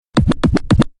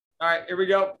All right, here we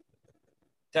go.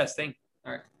 Testing.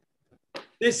 All right.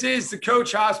 This is the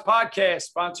Coach Haas podcast,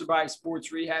 sponsored by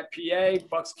Sports Rehab PA,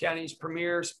 Bucks County's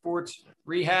premier sports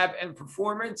rehab and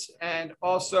performance, and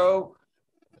also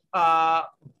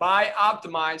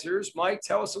Bioptimizers. Mike,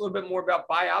 tell us a little bit more about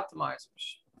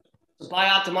Bioptimizers.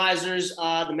 Bioptimizers,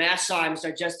 the masszymes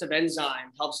digestive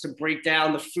enzyme, helps to break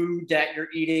down the food that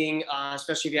you're eating,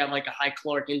 especially if you have like a high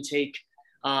caloric intake,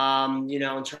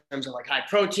 in terms of like high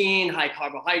protein, high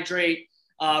carbohydrate.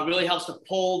 Really helps to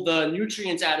pull the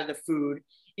nutrients out of the food,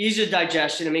 easier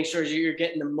digestion, and make sure you're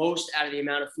getting the most out of the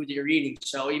amount of food that you're eating.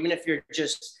 So even if you're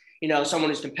just, someone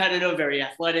who's competitive, very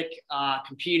athletic,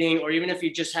 competing, or even if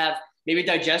you just have maybe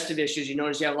digestive issues, you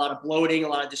notice you have a lot of bloating, a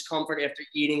lot of discomfort after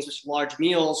eating such large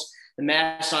meals, the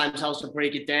masszymes helps to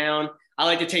break it down. I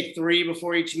like to take 3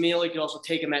 before each meal. You can also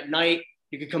take them at night.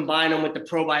 You can combine them with the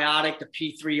probiotic, the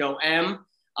P3OM.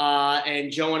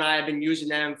 And Joe and I have been using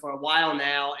them for a while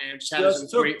now, and just having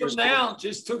some great results.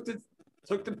 Just took the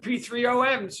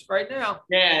P3OMs right now.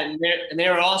 Yeah, and they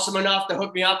were awesome enough to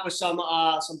hook me up with some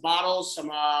bottles.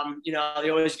 They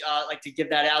always like to give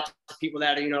that out to people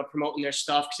that are promoting their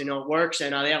stuff because it works,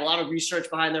 and they have a lot of research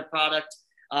behind their product,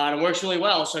 and it works really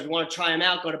well. So if you want to try them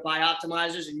out, go to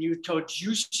Bioptimizers and use code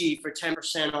JUICY for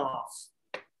 10% off.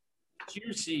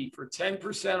 JUICY for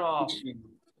 10% off.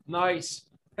 Nice.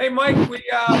 Hey, Mike, we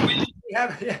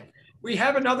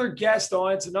have another guest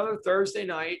on. It's another Thursday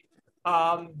night.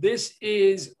 This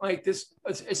is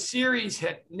a series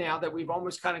hit now that we've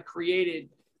almost kind of created,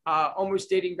 almost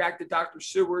dating back to Dr.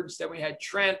 Seward's. Then we had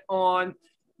Trent on,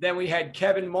 then we had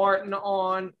Kevin Martin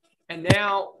on, and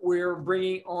now we're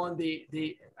bringing on the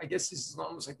I guess this is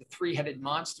almost like the 3-headed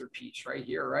monster piece right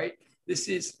here, right? This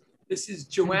is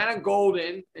Joanna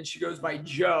Golden, and she goes by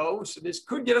Joe. So this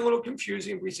could get a little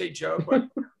confusing if we say Joe, but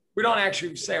we don't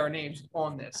actually say our names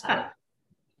on this. But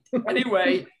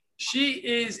anyway, she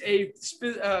is a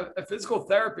physical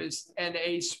therapist and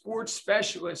a sports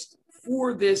specialist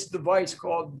for this device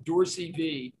called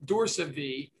Dorsa-V.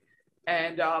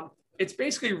 And it's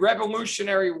basically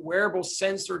revolutionary wearable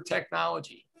sensor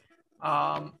technology.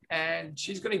 And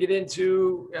she's going to get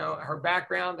into her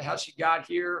background, how she got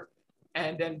here,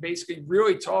 and then basically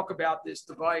really talk about this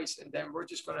device. And then we're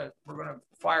going to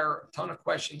fire a ton of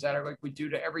questions at her like we do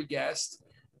to every guest,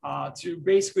 to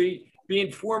basically be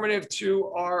informative to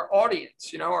our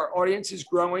audience. Our audience is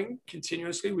growing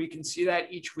continuously. We can see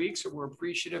that each week. So we're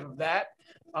appreciative of that.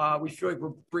 We feel like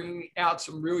we're bringing out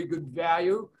some really good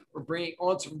value. We're bringing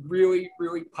on some really,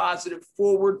 really positive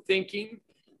forward thinking,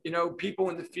 people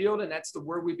in the field. And that's the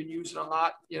word we've been using a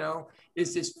lot,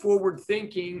 is this forward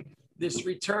thinking, this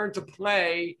return to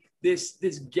play, this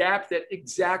gap that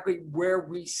exactly where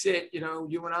we sit,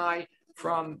 you and I,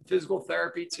 from physical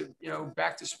therapy to,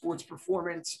 back to sports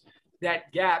performance,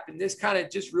 that gap. And this kind of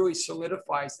just really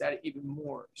solidifies that even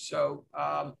more. So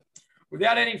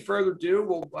without any further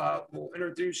ado, we'll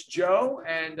introduce Joe.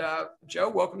 And Joe,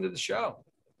 welcome to the show.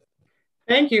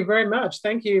 Thank you very much.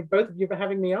 Thank you, both of you, for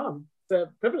having me on. It's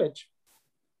a privilege.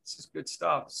 This is good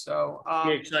stuff. So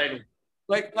exciting.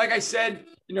 Like I said,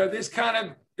 this kind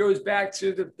of goes back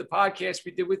to the podcast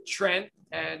we did with Trent.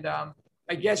 And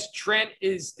I guess Trent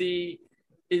is the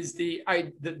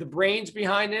brains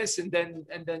behind this, and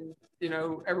then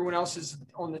everyone else is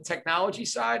on the technology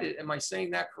side. Am I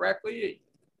saying that correctly?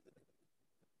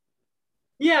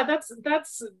 Yeah,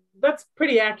 that's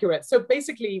pretty accurate. So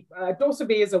basically,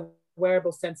 Dorsa-V is a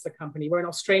wearable sensor company. We're an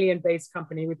Australian-based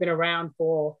company. We've been around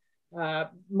for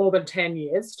more than 10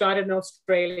 years. Started in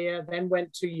Australia, then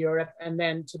went to Europe, and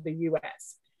then to the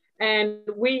US. And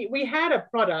we had a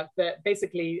product that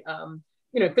basically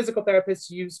physical therapists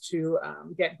use to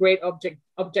get great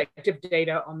objective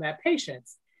data on their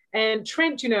patients. And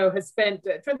Trent, Trent's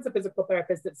a physical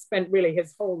therapist that spent really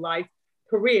his whole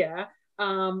career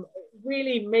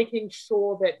really making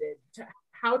sure that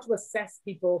how to assess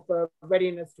people for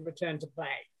readiness to return to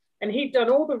play. And he'd done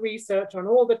all the research on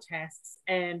all the tests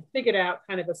and figured out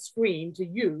kind of a screen to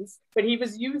use, but he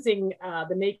was using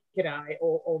the naked eye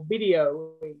or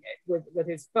videoing it with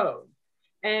his phone.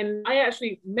 And I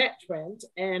actually met Trent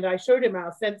and I showed him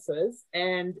our sensors,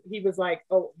 and he was like,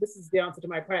 oh, this is the answer to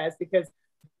my prayers, because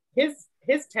his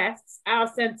tests, our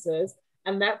sensors,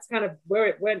 and that's kind of where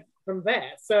it went from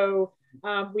there. So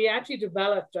we actually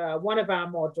developed one of our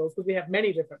modules, because we have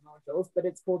many different modules, but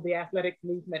it's called the Athletic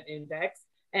Movement Index.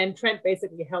 And Trent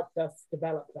basically helped us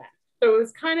develop that. So it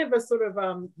was kind of a sort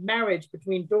of marriage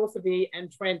between Dorsa-V and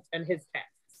Trent and his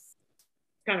tests.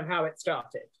 Kind of how it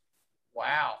started.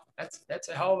 Wow, that's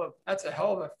a hell of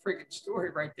a freaking story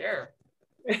right there.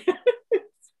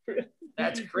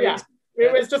 That's crazy. Yeah.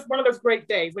 It was just one of those great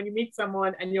days when you meet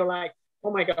someone and you're like,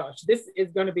 oh my gosh, this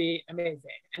is going to be amazing.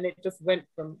 And it just went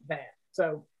from there.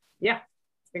 So yeah,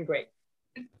 it's been great.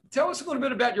 Tell us a little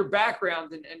bit about your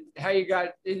background and how you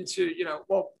got into,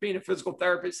 being a physical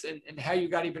therapist and how you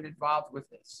got even involved with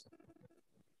this.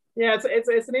 Yeah,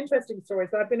 it's an interesting story.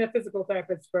 So I've been a physical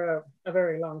therapist for a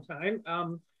very long time.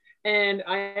 And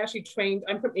I actually trained,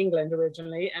 I'm from England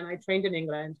originally, and I trained in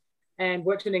England and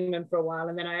worked in England for a while.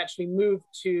 And then I actually moved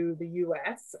to the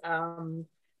US.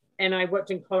 And I worked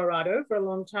in Colorado for a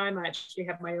long time. I actually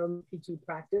have my own PT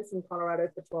practice in Colorado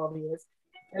for 12 years.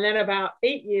 And then about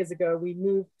 8 years ago, we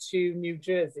moved to New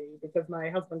Jersey because my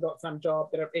husband got some job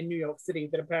in New York City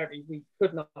that apparently we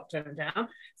could not turn down.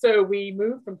 So we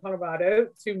moved from Colorado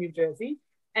to New Jersey.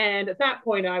 And at that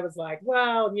point, I was like,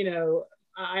 well,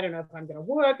 I don't know if I'm going to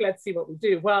work. Let's see what we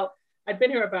do. Well, I'd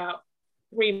been here about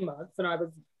 3 months and I was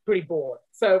pretty bored.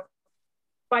 So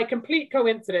by complete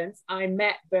coincidence, I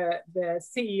met the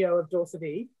CEO of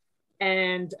Dorsavi.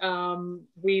 And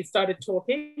we started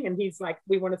talking and he's like,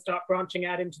 we want to start branching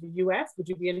out into the US. Would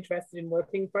you be interested in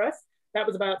working for us? That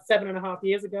was about 7.5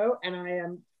 years ago. And I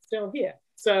am still here.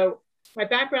 So my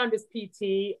background is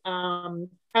PT,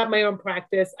 have my own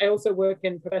practice. I also work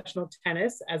in professional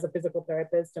tennis as a physical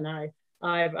therapist. And I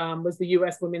was the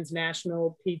US Women's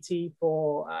National PT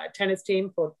for tennis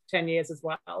team for 10 years as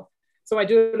well. So I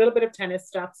do a little bit of tennis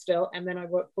stuff still. And then I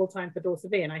work full-time for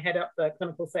Dorsavi and I head up the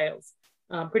clinical sales.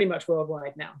 Pretty much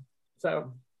worldwide now.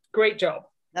 So great job.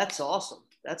 That's awesome.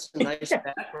 That's a nice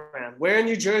background. Where in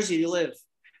New Jersey do you live?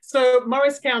 So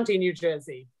Morris County, New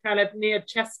Jersey, kind of near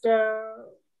Chester.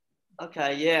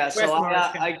 Okay, yeah. So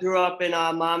I grew up in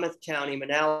Monmouth County,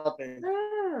 Manalapan.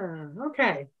 Ah,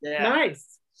 okay. Yeah.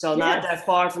 Nice. So not that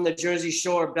far from the Jersey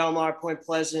Shore, Belmar, Point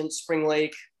Pleasant, Spring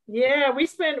Lake. Yeah, we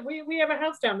have a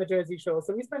house down the Jersey Shore,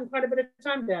 so we spend quite a bit of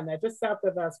time down there, just south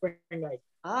of Spring Lake.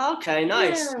 Oh, okay,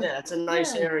 nice. Yeah, it's a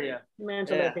nice area.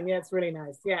 Mantua-Laking, yeah, it's really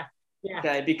nice. Yeah.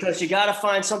 Okay, because you got to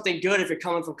find something good if you're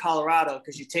coming from Colorado,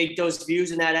 because you take those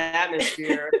views and that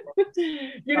atmosphere.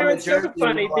 It's so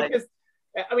funny because,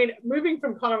 moving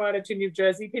from Colorado to New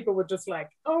Jersey, people were just like,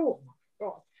 oh my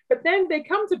God. But then they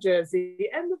come to Jersey,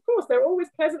 and of course, they're always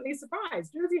pleasantly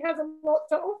surprised. Jersey has a lot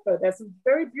to offer. There's some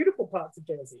very beautiful parts of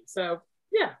Jersey. So,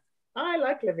 yeah, I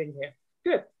like living here.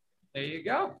 Good. There you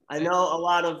go. I know a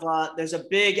lot of, there's a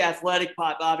big athletic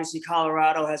pop. Obviously,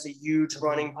 Colorado has a huge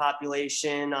running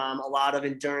population. A lot of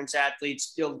endurance athletes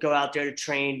still go out there to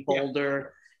train,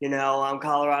 Boulder,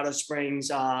 Colorado Springs.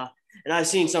 And I've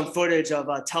seen some footage of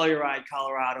Telluride,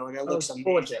 Colorado, and it looks amazing.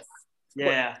 Gorgeous.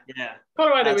 Yeah.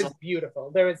 Colorado is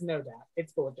beautiful. There is no doubt.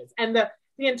 It's gorgeous. And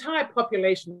the entire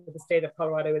population of the state of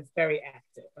Colorado is very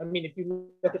active. I mean, if you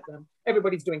look at them,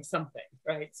 everybody's doing something,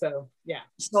 right? So, yeah.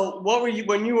 So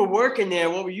when you were working there,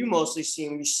 what were you mostly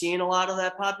seeing? Were you seeing a lot of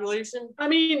that population? I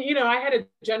mean, I had a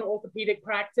general orthopedic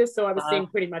practice, so I was seeing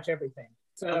pretty much everything.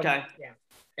 So, yeah,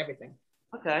 everything.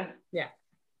 Okay. Yeah.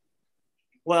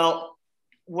 Well,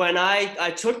 when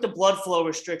I took the blood flow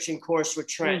restriction course with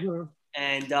Trent,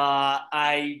 and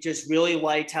I just really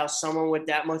liked how someone with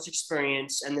that much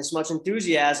experience and this much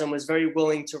enthusiasm was very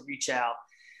willing to reach out.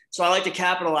 So I like to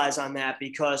capitalize on that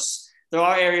because there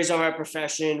are areas of our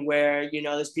profession where,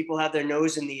 there's people have their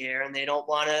nose in the air and they don't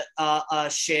want to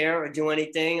share or do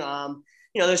anything.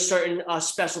 There's certain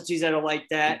specialties that are like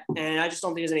that. And I just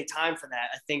don't think there's any time for that.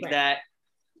 I think that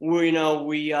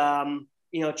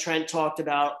Trent talked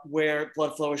about where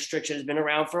blood flow restriction has been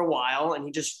around for a while. And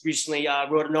he just recently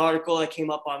wrote an article that came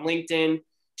up on LinkedIn,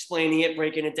 explaining it,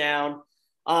 breaking it down.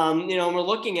 And we're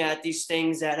looking at these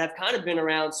things that have kind of been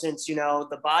around since,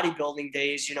 the bodybuilding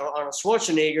days, Arnold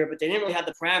Schwarzenegger, but they didn't really have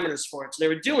the parameters for it. So they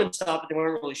were doing stuff, but they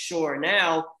weren't really sure.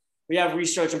 Now we have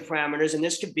research and parameters, and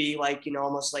this could be like,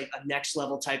 almost like a next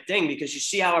level type thing, because you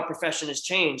see how our profession has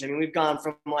changed. I mean, we've gone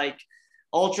from like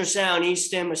ultrasound,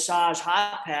 e-stim, massage,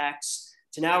 hot packs,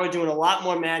 to now we're doing a lot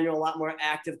more manual, a lot more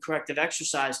active corrective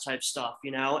exercise type stuff,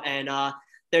 and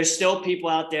there's still people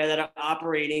out there that are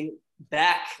operating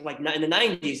back like in the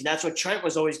 90s. And that's what Trent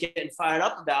was always getting fired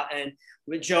up about. And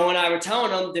Joe and I were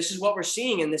telling him, this is what we're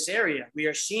seeing in this area. We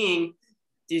are seeing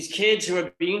these kids who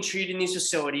are being treated in these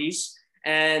facilities,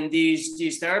 and these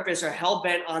therapists are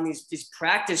hell-bent on these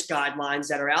practice guidelines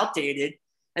that are outdated.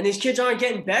 And these kids aren't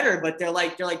getting better, but they're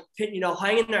like,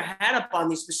 hanging their hat up on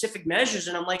these specific measures.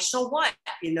 And I'm like, so what?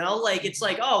 It's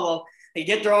like, oh, well, they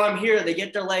get their arm here, they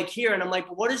get their leg here. And I'm like,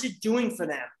 what is it doing for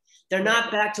them? They're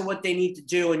not back to what they need to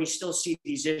do. And you still see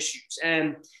these issues.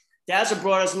 And Dazzler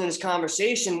brought us into this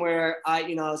conversation where I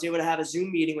was able to have a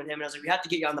Zoom meeting with him. And I was like, we have to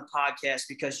get you on the podcast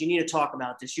because you need to talk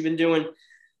about this. You've been doing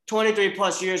 23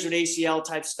 plus years with ACL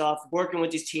type stuff, working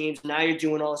with these teams. Now you're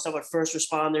doing all this stuff with first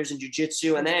responders and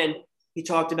jujitsu. And then he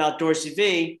talked about Dorsey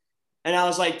V, and I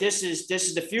was like, this is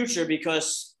the future,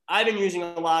 because I've been using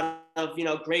a lot of,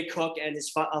 Gray Cook and his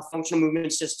functional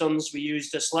movement systems. We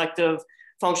used a selective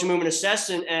functional movement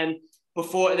assessment, and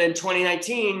before then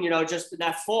 2019, just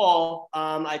that fall,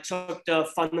 I took the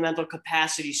fundamental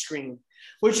capacity screen,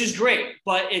 which is great,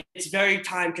 but it's very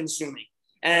time consuming.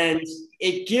 And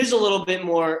it gives a little bit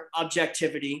more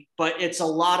objectivity, but it's a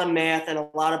lot of math and a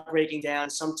lot of breaking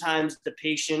down. Sometimes the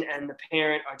patient and the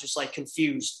parent are just like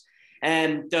confused.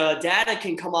 And the data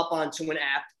can come up onto an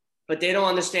app, but they don't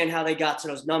understand how they got to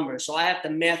those numbers. So I have to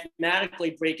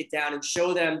mathematically break it down and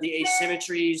show them the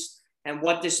asymmetries and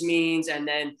what this means, and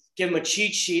then give them a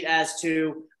cheat sheet as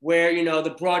to where,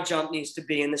 the broad jump needs to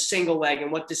be in the single leg,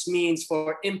 and what this means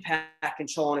for impact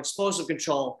control and explosive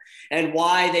control, and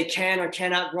why they can or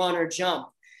cannot run or jump.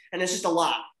 And it's just a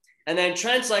lot. And then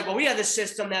Trent's like, well, we have this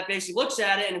system that basically looks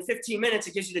at it, and in 15 minutes,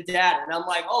 it gives you the data. And I'm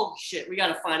like, oh shit, we got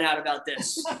to find out about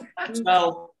this.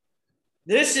 So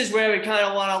this is where we kind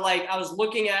of want to, I was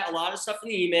looking at a lot of stuff in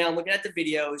the email, looking at the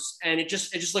videos, and it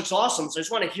just looks awesome. So I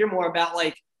just want to hear more about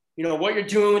what you're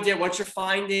doing with it, what you're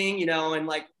finding, and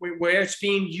where it's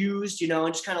being used,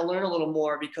 and just kind of learn a little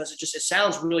more, because it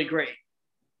sounds really great.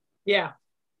 Yeah,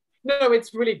 no,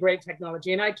 it's really great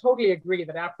technology. And I totally agree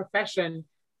that our profession,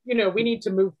 we need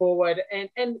to move forward,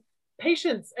 and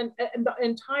patients and the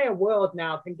entire world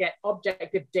now can get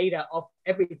objective data of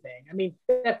everything. I mean,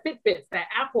 their Fitbits, their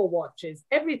Apple Watches,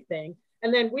 everything.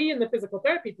 And then we in the physical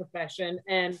therapy profession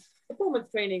and performance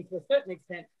training to a certain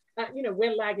extent,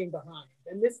 we're lagging behind.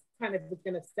 And this kind of is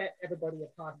going to set everybody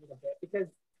apart a little bit, because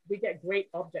we get great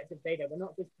objective data. We're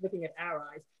not just looking at our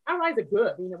eyes. Our eyes are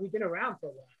good. We've been around for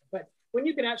a while. But when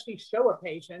you can actually show a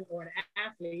patient or an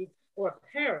athlete or a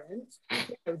parent,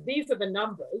 these are the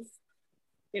numbers,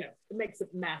 it makes a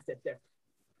massive difference.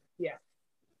 Yeah.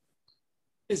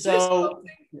 Is this something?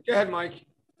 Go ahead, Mike.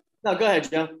 No, go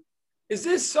ahead, Joe. Is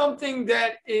this something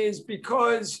that is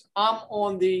because I'm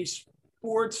on the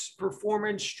sports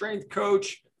performance strength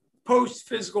coach post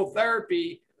physical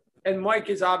therapy, and Mike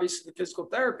is obviously the physical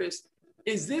therapist?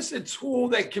 Is this a tool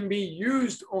that can be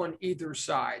used on either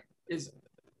side?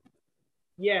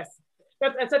 Yes,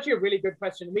 that's actually a really good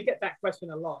question. We get that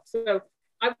question a lot. So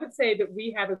I would say that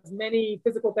we have as many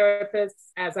physical therapists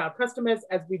as our customers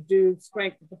as we do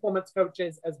strength and performance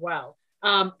coaches as well.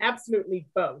 Absolutely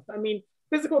both. I mean,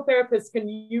 physical therapists can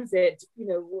use it,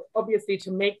 obviously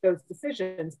to make those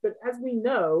decisions. But as we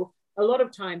know, a lot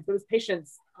of times those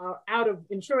patients are out of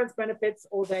insurance benefits,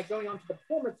 or they're going on to the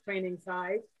performance training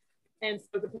side. And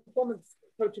so the performance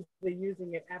coaches are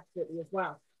using it absolutely as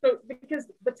well. So because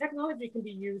the technology can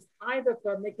be used either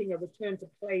for making a return to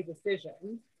play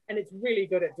decision, and it's really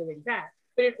good at doing that,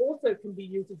 but it also can be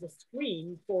used as a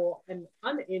screen for an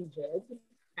uninjured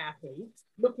athlete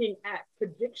looking at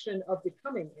prediction of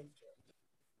becoming injured.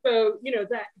 So,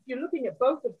 that if you're looking at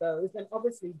both of those, then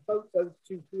obviously both those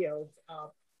two fields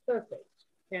are perfect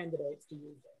candidates to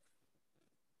use it.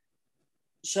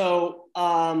 So,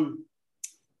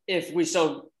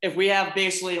 if we have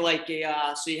basically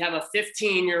so you have a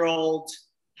 15-year-old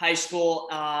high school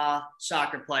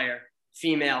soccer player,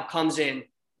 female, comes in,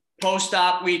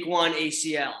 post-op week 1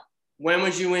 ACL. When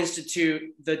would you institute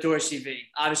the Dorsey V?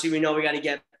 Obviously, we know we got to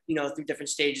get through different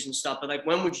stages and stuff, but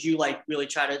when would you really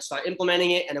try to start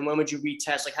implementing it? And then when would you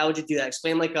retest? How would you do that?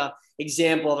 Explain a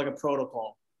example of a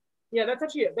protocol. Yeah, that's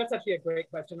actually a great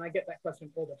question. I get that question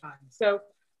all the time. So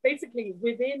basically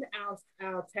within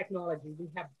our technology, we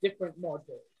have different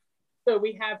modules. So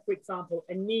we have, for example,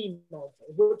 a knee module,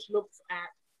 which looks at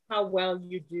how well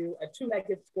you do a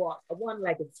 2-legged squat, a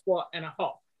 1-legged squat, and a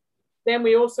hop. Then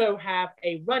we also have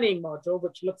a running module,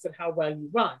 which looks at how well you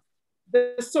run.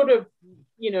 The sort of,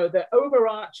 the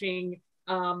overarching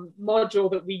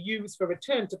module that we use for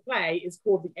return to play is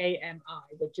called the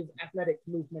AMI, which is Athletic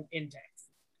Movement Index.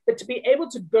 But to be able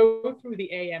to go through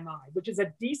the AMI, which is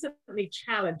a decently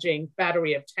challenging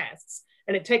battery of tests,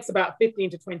 and it takes about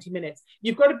 15 to 20 minutes,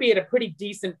 you've got to be at a pretty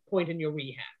decent point in your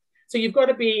rehab. So you've got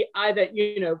to be either,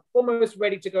 almost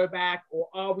ready to go back, or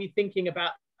are we thinking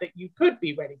about that you could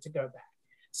be ready to go back?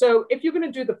 So if you're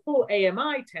going to do the full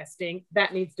AMI testing,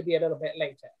 that needs to be a little bit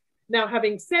later. Now,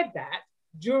 having said that,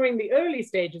 during the early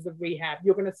stages of rehab,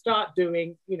 you're going to start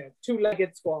doing,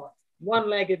 2-legged squats,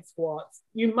 1-legged squats.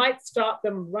 You might start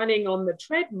them running on the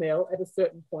treadmill at a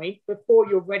certain point before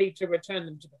you're ready to return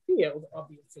them to the field,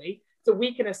 obviously, so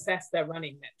we can assess their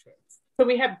running metrics. So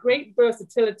we have great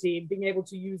versatility in being able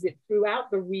to use it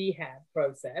throughout the rehab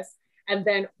process, and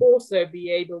then also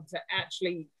be able to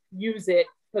actually use it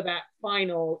for that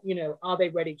final, are they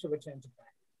ready to return to play?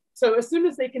 So as soon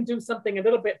as they can do something a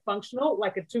little bit functional,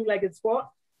 like a 2-legged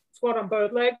squat, squat on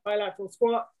both legs, bilateral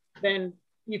squat, then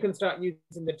you can start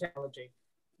using the technology.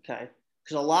 Okay.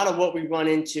 Because a lot of what we run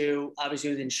into, obviously,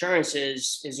 with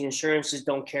insurances is the insurances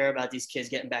don't care about these kids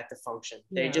getting back to function.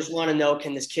 They just want to know,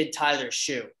 can this kid tie their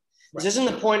shoe? Right. This isn't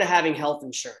the point of having health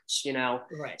insurance, you know?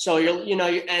 Right. So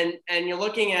and you're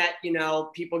looking at, you know,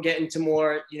 people getting to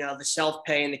more, you know, the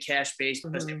self-pay and the cash base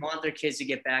because they want their kids to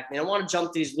get back. They don't want to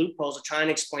jump to these loopholes of trying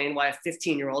to explain why a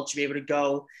 15-year-old should be able to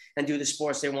go and do the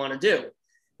sports they want to do,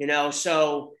 you know?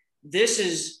 So this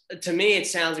is, to me, it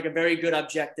sounds like a very good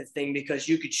objective thing because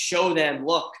you could show them,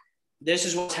 look, this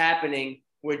is what's happening.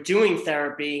 We're doing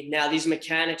therapy. Now these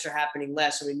mechanics are happening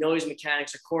less. And we know these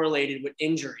mechanics are correlated with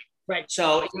injury. Right.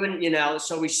 So even, you know,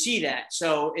 so we see that.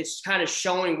 So it's kind of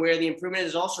showing where the improvement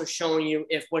is, also showing you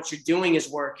if what you're doing is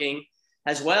working,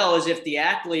 as well as if the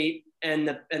athlete and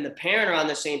the parent are on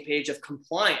the same page of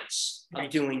compliance of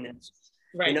doing this.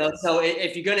 Right. You know, so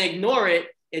if you're going to ignore it,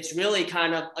 it's really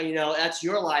kind of, you know, that's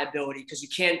your liability because you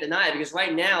can't deny it. Because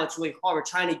right now it's really hard. We're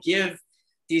trying to give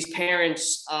these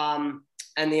parents and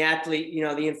the athlete, you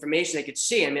know, the information they could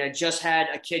see. I mean, I just had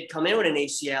a kid come in with an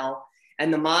ACL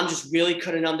and the mom just really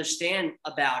couldn't understand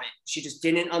about it. She just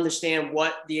didn't understand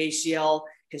what the ACL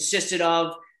consisted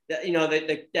of. You know,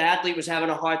 the athlete was having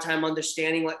a hard time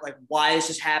understanding like why this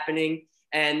is happening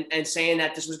and saying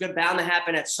that this was bound to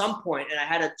happen at some point. And I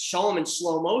had to show them in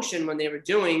slow motion when they were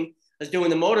I was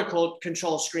doing the motor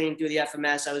control screen through the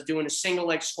FMS. I was doing a single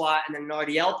leg squat and then an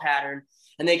RDL pattern.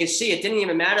 And they could see it didn't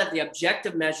even matter if the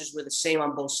objective measures were the same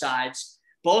on both sides.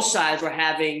 Both sides were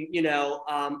having, you know,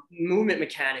 movement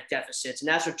mechanic deficits. And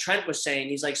that's what Trent was saying.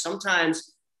 He's like,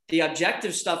 sometimes the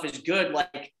objective stuff is good.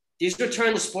 Like these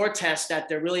return to sport tests that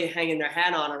they're really hanging their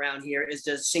hat on around here is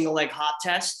the single leg hop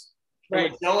test. Right.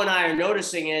 And what Joe and I are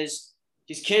noticing is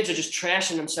these kids are just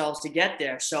trashing themselves to get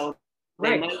there. So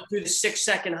they might do the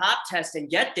 6-second hop test and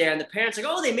get there. And the parents are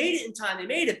like, oh, they made it in time. They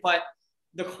made it. But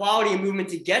the quality of movement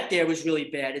to get there was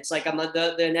really bad. It's like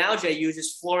the analogy I use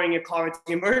is flooring your car with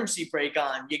the emergency brake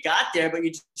on. You got there, but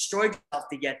you destroyed yourself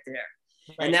to get there.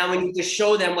 Right. And now we need to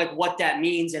show them like what that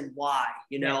means and why,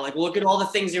 you know, like look at all the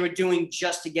things they were doing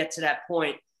just to get to that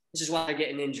point. This is why they're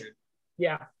getting injured.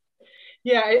 Yeah.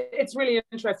 Yeah, it's really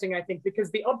interesting, I think,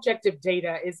 because the objective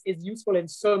data is useful in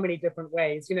so many different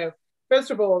ways. You know,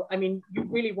 first of all, I mean, you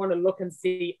really want to look and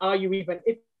see, are you even,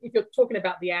 if you're talking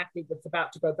about the athlete that's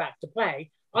about to go back to play,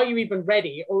 are you even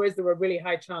ready? Or is there a really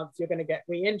high chance you're going to get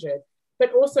re-injured?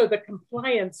 But also the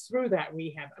compliance through that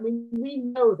rehab. I mean, we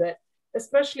know that,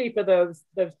 especially for those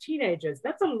teenagers,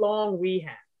 that's a long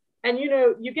rehab. And, you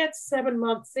know, you get 7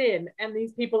 months in and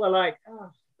these people are like,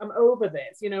 oh, I'm over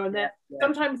this, you know, and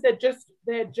sometimes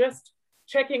they're just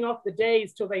checking off the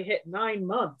days till they hit 9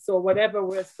 months or whatever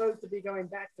we're supposed to be going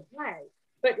back to play.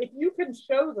 But if you can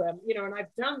show them, you know, and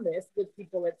I've done this with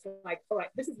people, it's like, all right,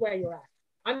 this is where you're at.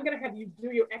 I'm going to have you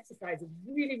do your exercises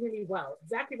really, really well.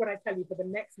 Exactly what I tell you for the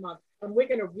next month. And we're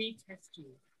going to retest you.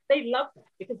 They love that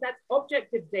because that's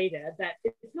objective data that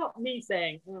it's not me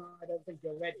saying, oh, I don't think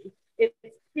you're ready. It's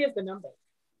here's the numbers.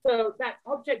 So that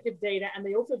objective data, and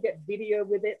they also get video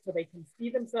with it so they can see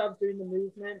themselves doing the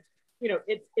movement. You know,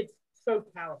 it's so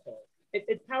powerful.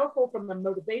 It's powerful from a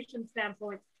motivation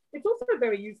standpoint. It's also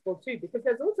very useful too, because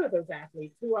there's also those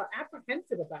athletes who are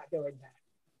apprehensive about going back.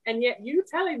 And yet you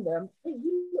telling them, hey,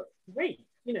 you look great,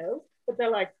 you know, but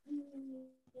they're like,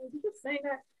 you just saying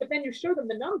that. But then you show them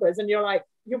the numbers and you're like,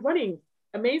 you're running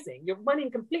amazing. You're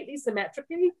running completely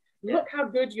symmetrically. Yeah. Look how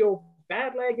good your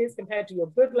bad leg is compared to your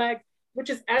good leg, which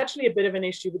is actually a bit of an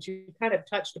issue, which you kind of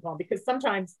touched upon, because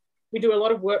sometimes we do a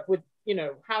lot of work with, you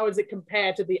know, how is it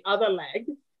compared to the other leg?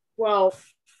 Well,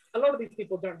 a lot of these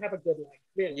people don't have a good leg,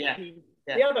 really. Yeah.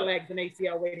 The other leg's an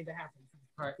ACL waiting to happen.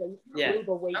 Right. So you can't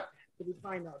overweight to be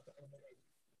fine out to overweight.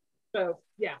 So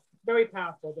yeah, very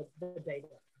powerful, the data.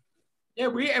 Yeah,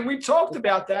 we talked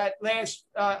about that last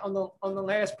on the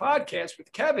last podcast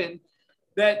with Kevin,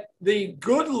 that the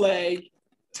good leg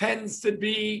tends to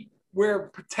be where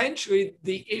potentially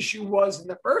the issue was in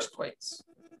the first place,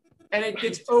 and it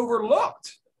gets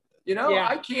overlooked. You know,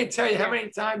 I can't tell you how many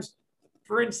times,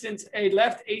 for instance, a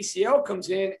left ACL comes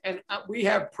in and we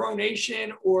have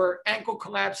pronation or ankle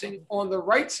collapsing on the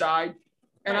right side,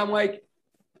 and I'm like,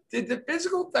 did the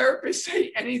physical therapist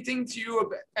say anything to you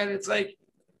about? And it's like,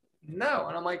 no.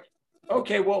 And I'm like,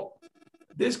 okay, well,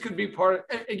 this could be part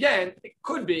of, again, it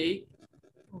could be,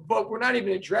 but we're not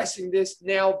even addressing this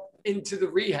now into the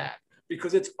rehab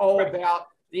because it's all about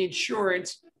the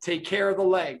insurance. Take care of the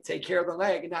leg,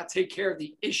 and not take care of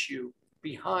the issue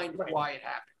behind why it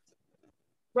happened.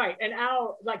 Right. And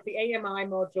like the AMI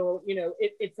module, you know,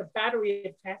 it's a battery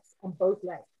of tests on both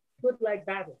legs, good leg,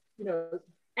 bad leg, you know,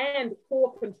 and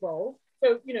core control.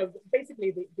 So,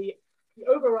 basically the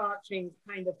overarching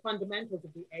kind of fundamentals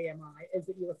of the AMI is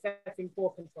that you're assessing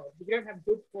core control. If you don't have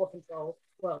good core control,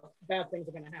 well, bad things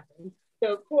are going to happen.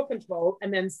 So core control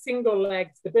and then single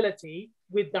leg stability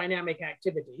with dynamic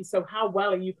activity. So how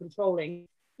well are you controlling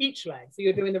each leg? So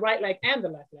you're doing the right leg and the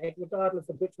left leg, regardless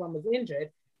of which one was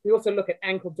injured. We also look at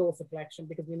ankle dorsiflexion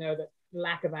because we know that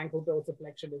lack of ankle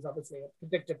dorsiflexion is obviously a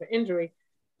predictor for injury.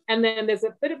 And then there's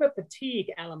a bit of a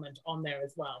fatigue element on there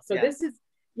as well. So this is,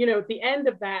 at the end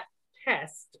of that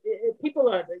test, people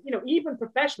are, even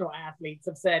professional athletes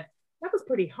have said, that was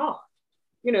pretty hard,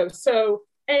 so,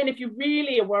 and if you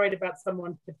really are worried about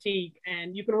someone's fatigue,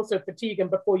 and you can also fatigue them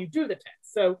before you do the test.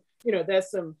 So,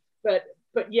 there's some, but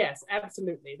yes,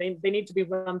 absolutely. They need to be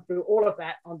run through all of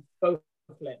that on both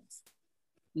limbs.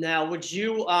 Now, would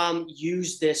you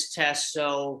use this test?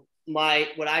 So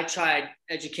what I tried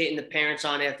educating the parents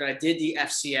on after I did the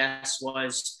FCS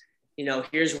was,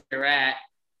 here's where you're at.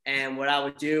 And what I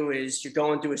would do is you're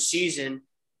going through a season,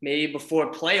 maybe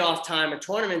before playoff time or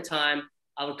tournament time,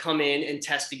 I would come in and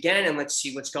test again and let's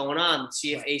see what's going on. Let's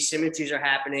see if asymmetries are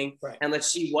happening. Right. And let's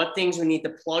see what things we need to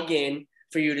plug in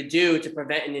for you to do to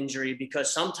prevent an injury,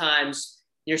 because sometimes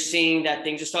you're seeing that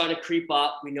things are starting to creep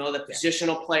up. We know that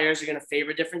positional players are going to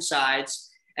favor different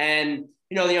sides. And,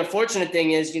 the unfortunate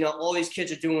thing is, all these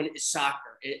kids are doing is soccer,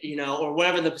 or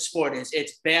whatever the sport is.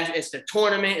 It's the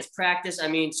tournament, it's practice. I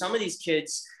mean, some of these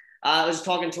kids, I was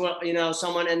talking to,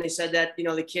 someone, and they said that,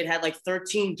 the kid had like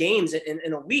 13 games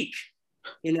in a week.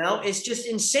 It's just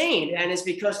insane. Yeah. And it's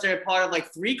because they're part of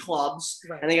like 3 clubs,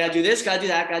 and they got to do this, got to do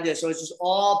that, got to do this. So it's just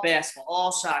all basketball,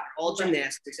 all soccer, all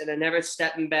gymnastics, and they're never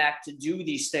stepping back to do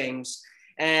these things.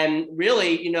 And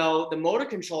really, the motor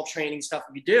control training stuff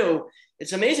you do,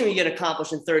 it's amazing when you get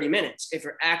accomplished in 30 minutes. If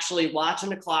you're actually watching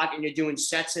the clock and you're doing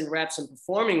sets and reps and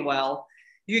performing well,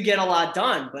 you get a lot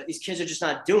done, but these kids are just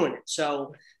not doing it.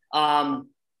 So,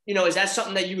 is that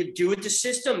something that you would do with the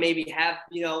system? Maybe have,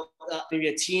 maybe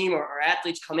a team or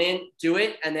athletes come in, do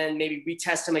it, and then maybe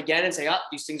retest them again and say, oh,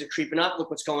 these things are creeping up.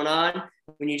 Look what's going on.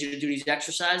 We need you to do these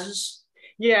exercises.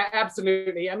 Yeah,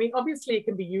 absolutely. I mean, obviously it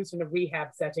can be used in a rehab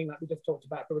setting like we just talked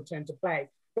about for return to play.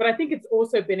 But I think it's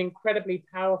also been incredibly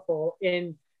powerful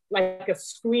in like a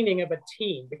screening of a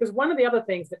team, because one of the other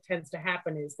things that tends to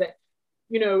happen is that,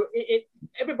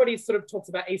 everybody sort of talks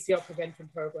about ACL prevention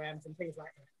programs and things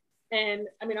like that. And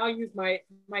I mean, I'll use my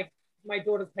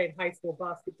daughter's played high school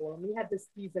basketball, and we had this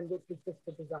season which was just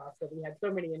a disaster. We had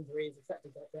so many injuries, et cetera,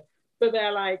 et cetera. So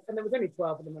they're like, and there was only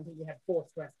 12 of them. I think we had 4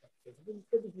 stress fractures. It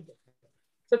was ridiculous.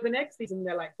 So the next season,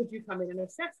 they're like, could you come in and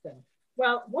assess them?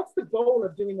 Well, what's the goal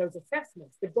of doing those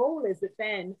assessments? The goal is that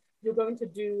then you're going to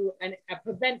do a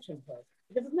prevention program.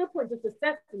 Because there's no point just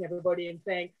assessing everybody and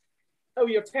saying, oh,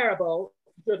 you're terrible,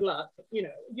 good luck.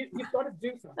 You've got to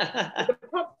do something.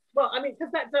 Well, I mean,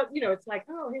 because that does, it's like,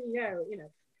 oh, here we go,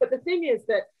 But the thing is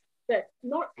that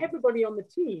not everybody on the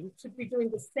team should be doing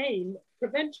the same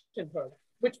prevention program,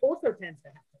 which also tends to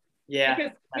happen. Yeah.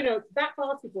 Because, that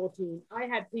basketball team, I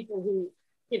had people who,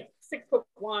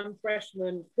 6'1"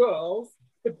 freshman girls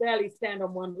could barely stand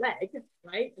on one leg,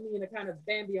 right? I mean, a kind of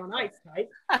Bambi on ice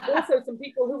type. Also some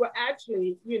people who were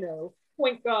actually,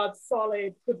 point guards,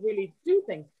 solid, could really do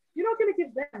things. You're not going to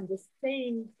give them the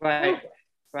same program,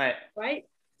 right?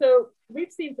 So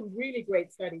we've seen some really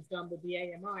great studies done with the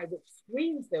AMI, which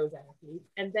screens those athletes,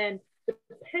 and then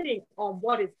depending on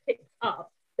what is picked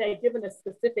up, they're given a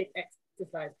specific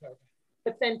exercise program.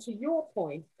 But then to your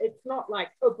point, it's not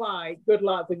like, oh, bye, good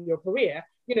luck with your career.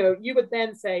 You would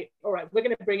then say, all right, we're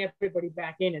going to bring everybody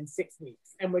back in 6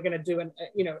 weeks, and we're going to do a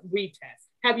retest.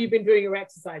 Have you been doing your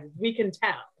exercises? We can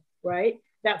tell, right?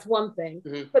 That's one thing.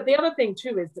 Mm-hmm. But the other thing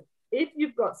too is that if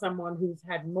you've got someone who's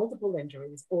had multiple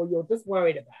injuries, or you're just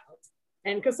worried about,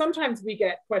 and because sometimes we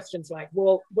get questions like,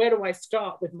 well, where do I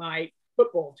start with my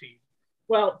football team?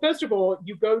 Well, first of all,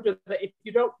 you go to if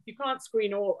you can't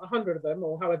screen all 100 of them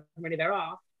or however many there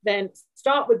are, then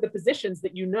start with the positions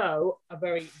that are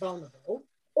very vulnerable,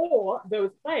 or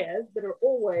those players that are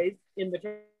always in the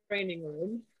training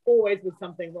room, always with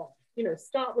something wrong.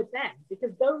 Start with them,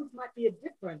 because those might be a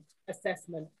different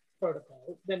assessment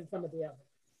protocol than some of the others.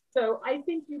 So I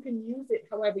think you can use it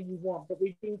however you want, but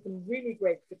we've seen some really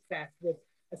great success with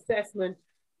assessment,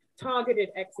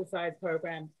 targeted exercise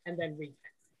program, and then retest.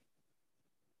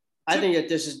 I think that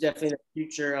this is definitely the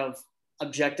future of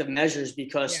objective measures,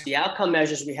 because the outcome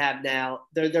measures we have now,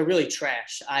 they're really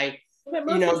trash. Even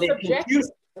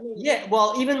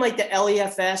like the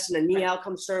LEFS and the knee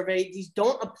outcome survey, these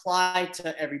don't apply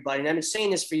to everybody. And I've been saying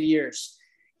this for years.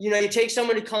 You take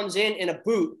someone who comes in a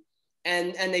boot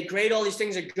and they grade all these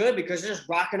things are good because they're just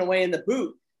rocking away in the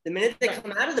boot. The minute they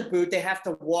come out of the boot, they have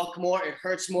to walk more. It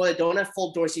hurts more. They don't have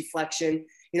full dorsiflexion.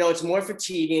 You know, it's more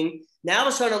fatiguing. Now all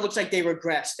of a sudden it looks like they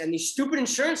regressed. And these stupid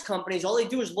insurance companies, all they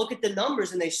do is look at the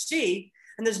numbers and they see,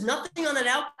 and there's nothing on that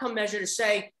outcome measure to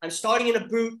say, I'm starting in a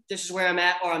boot, this is where I'm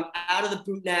at, or I'm out of the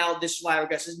boot now, this is why I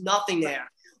regress. There's nothing there.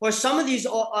 Or some of these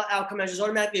outcome measures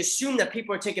automatically assume that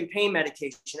people are taking pain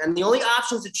medication. And the only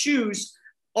options to choose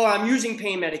are I'm using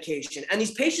pain medication. And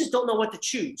these patients don't know what to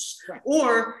choose. Right.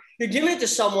 Or you're giving it to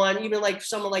someone, even like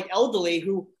someone like elderly,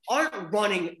 who aren't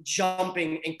running,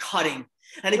 jumping, and cutting.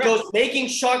 And it goes making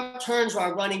sharp turns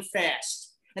while running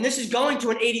fast. And this is going to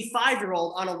an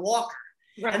 85-year-old on a walker.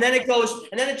 Right. And then it goes,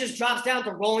 and then it just drops down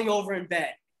to rolling over in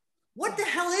bed. What the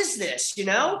hell is this? You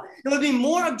know, it would be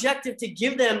more objective to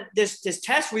give them this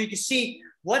test where you can see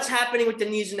what's happening with the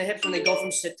knees and the hips when they go from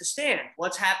sit to stand.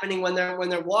 What's happening when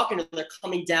they're walking and they're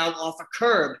coming down off a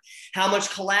curb? How much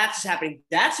collapse is happening?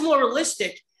 That's more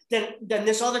realistic than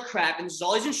this other crap. And this is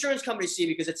all these insurance companies see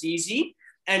because it's easy.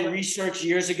 And research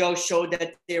years ago showed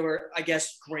that they were, I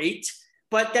guess, great.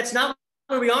 But that's not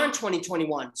where we are in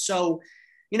 2021. So,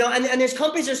 you know, and there's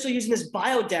companies that are still using this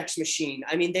Biodex machine.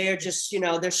 I mean, they are just, you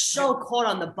know, they're so caught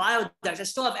on the Biodex. I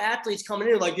still have athletes coming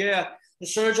in like, yeah, the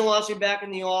surgeon wants me back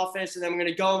in the office and then I'm going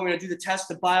to go, I'm going to do the test,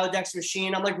 the Biodex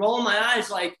machine. I'm like rolling my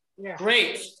eyes like,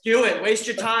 great, do it, waste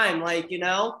your time. Like, you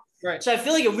know? Right. So I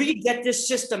feel like if we could get this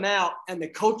system out and the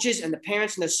coaches and the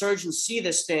parents and the surgeons see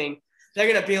this thing, they're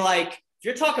going to be like, if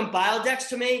you're talking Biodex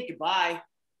to me, goodbye,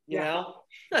 you know?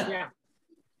 Yeah.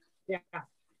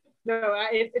 No,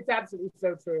 it's absolutely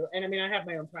so true. And I mean, I have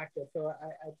my own practice, so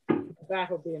I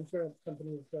battled the insurance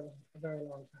companies for a very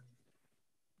long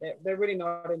time. They're really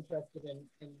not interested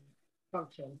in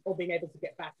function or being able to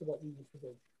get back to what you used to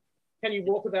do. Can you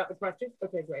walk without the crutches?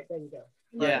 Okay, great. There you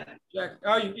go. Yeah.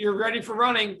 Oh, you're ready for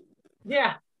running.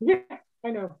 Yeah,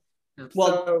 I know.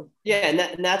 Well, so, yeah,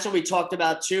 and that's what we talked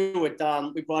about too. With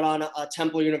we brought on a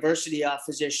Temple University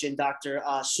physician, Dr.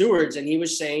 Sewards, and he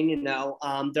was saying, you know,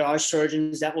 there are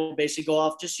surgeons that will basically go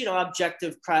off just, you know,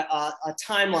 objective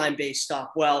timeline-based stuff.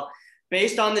 Well,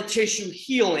 based on the tissue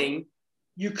healing,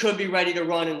 you could be ready to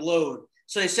run and load.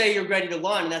 So they say you're ready to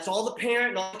run, and that's all the parent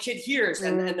and all the kid hears,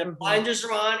 and the blinders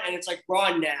are on, and it's like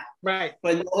run now. Right.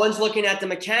 But no one's looking at the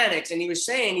mechanics, and he was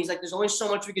saying, he's like, there's only so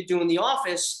much we could do in the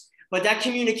office. But that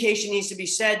communication needs to be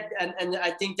said. And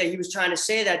I think that he was trying to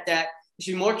say that there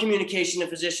should be more communication in the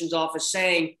physician's office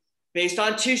saying, based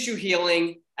on tissue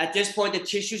healing, at this point, the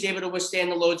tissue is able to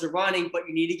withstand the loads of running, but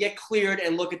you need to get cleared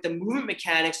and look at the movement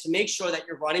mechanics to make sure that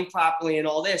you're running properly and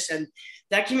all this. And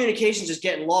that communication is just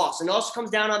getting lost. And it also comes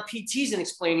down on PTs and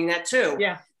explaining that too.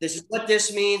 Yeah. This is what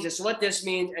this means. This is what this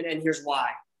means. And here's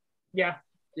why. Yeah.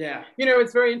 Yeah. You know,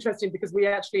 it's very interesting because we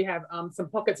actually have some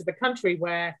pockets of the country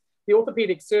where the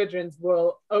orthopedic surgeons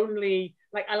will only,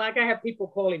 like I have people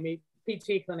calling me,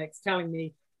 PT clinics telling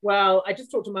me, well, I just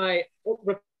talked to my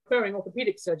referring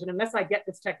orthopedic surgeon, unless I get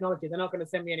this technology, they're not going to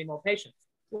send me any more patients.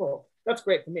 Well, that's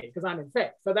great for me because I'm in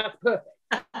fit. So that's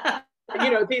perfect.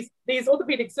 You know, these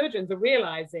orthopedic surgeons are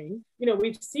realizing, you know,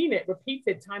 we've seen it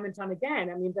repeated time and time again.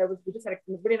 I mean, we just had a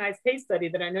really nice case study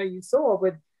that I know you saw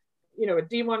with, you know, a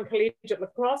D1 collegiate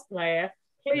lacrosse player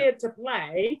cleared to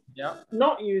play,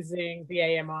 not using the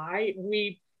AMI.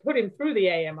 We put him through the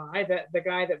AMI. The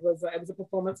guy that was, it was a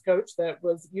performance coach that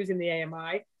was using the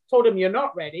AMI, told him you're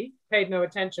not ready, paid no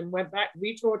attention, went back,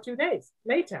 retore 2 days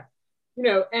later. You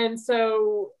know, and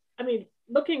so, I mean,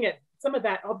 looking at some of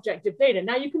that objective data,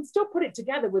 now you can still put it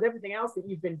together with everything else that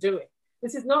you've been doing.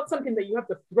 This is not something that you have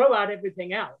to throw out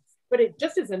everything else, but it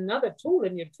just is another tool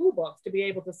in your toolbox to be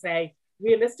able to say,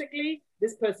 realistically,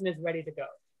 this person is ready to go.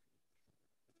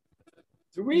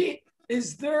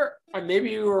 Is there, maybe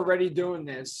you are already doing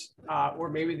this, or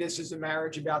maybe this is a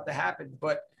marriage about to happen,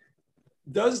 but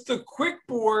does the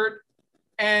QuickBoard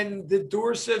and the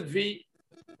Dorsa V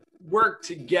work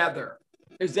together?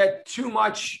 Is that too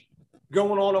much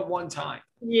going on at one time?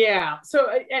 Yeah, so,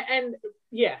 and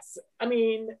yes, I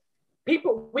mean,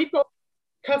 we've got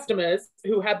customers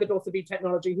who have the Dorsa V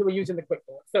technology who are using the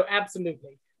QuickBoard. So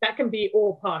absolutely, that can be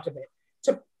all part of it.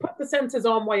 To put the sensors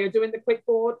on while you're doing the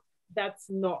QuickBoard, that's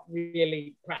not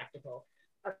really practical.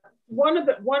 One of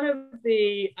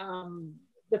the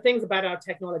things about our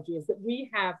technology is that we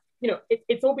have, you know,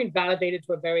 it's all been validated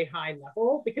to a very high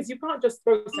level because you can't just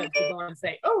throw sensors on and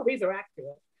say, oh, these are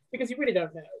accurate, because you really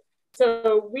don't know.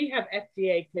 So we have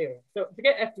FDA clearance. So to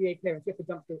get FDA clearance, you have to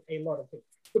jump through a lot of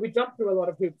hoops. So we jumped through a lot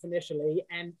of hoops initially,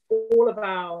 and all of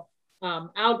our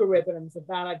algorithms are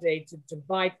validated to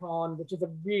Vicon, which is a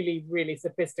really, really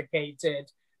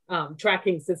sophisticated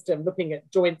tracking system looking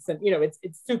at joints, and you know, it's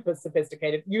super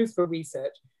sophisticated, used for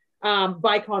research.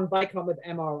 Vicon with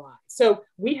MRI. So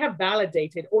we have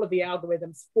validated all of the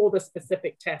algorithms for the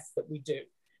specific tests that we do.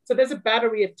 So there's a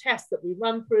battery of tests that we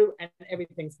run through and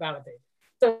everything's validated.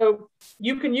 So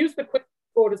you can use the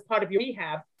QuickSquad as part of your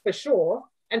rehab for sure,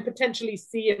 and potentially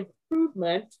see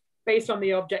improvement based on the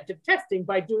objective testing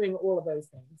by doing all of those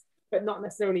things, but not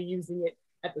necessarily using it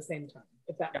at the same time,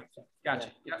 if that makes sense. Gotcha.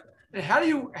 Yeah. And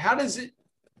how does it,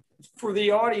 for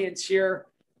the audience here,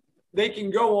 they can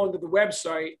go onto the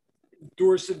website,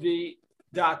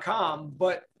 dorsavie.com,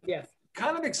 but yes,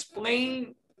 kind of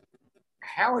explain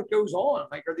how it goes on.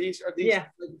 Like, are these yeah,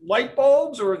 like light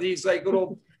bulbs, or are these like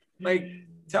little, like,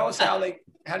 tell us how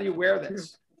do you wear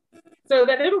this? So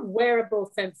they're little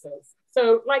wearable sensors.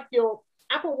 So like your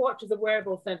Apple Watch is a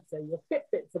wearable sensor, your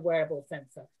Fitbit's a wearable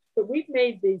sensor, but we've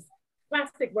made these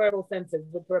plastic wearable sensors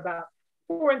which are about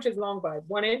 4 inches long by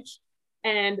 1 inch,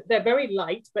 and they're very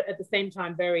light, but at the same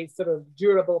time, very sort of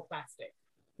durable plastic.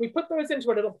 We put those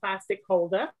into a little plastic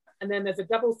holder, and then there's a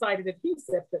double-sided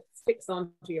adhesive that sticks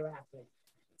onto your athlete.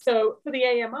 So for the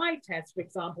AMI test, for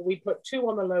example, we put 2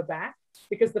 on the low back,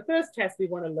 because the first test we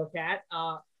want to look at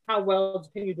are how well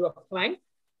can you do a plank.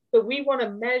 So we want to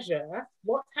measure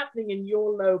what's happening in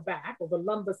your low back, or the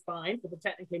lumbar spine for the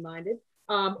technically minded,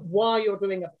 while you're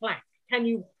doing a plank. Can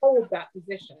you hold that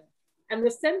position? And the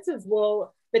sensors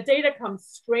the data comes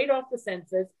straight off the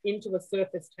sensors into a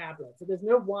Surface tablet. So there's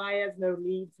no wires, no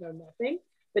leads, no nothing.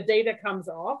 The data comes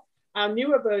off. Our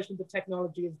newer version of the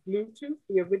technology is Bluetooth.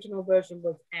 The original version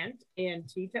was ANT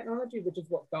technology, which is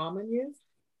what Garmin used.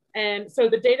 And so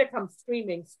the data comes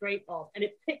streaming straight off, and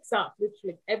it picks up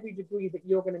literally every degree that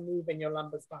you're going to move in your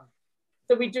lumbar spine.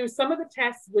 So we do some of the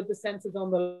tests with the sensors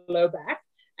on the low back,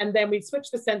 and then we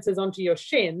switch the sensors onto your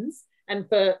shins. And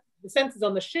for the sensors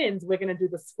on the shins, we're going to do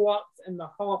the squats and the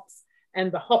hops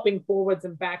and the hopping forwards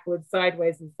and backwards,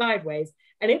 sideways and sideways.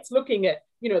 And it's looking at,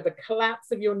 the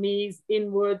collapse of your knees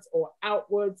inwards or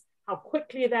outwards, how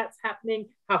quickly that's happening,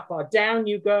 how far down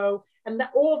you go. And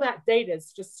all that data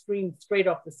is just streamed straight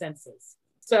off the sensors.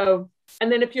 So,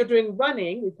 and then if you're doing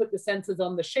running, we put the sensors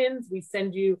on the shins, we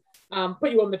send you,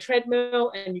 put you on the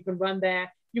treadmill, and you can run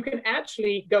there. You can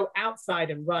actually go outside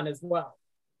and run as well.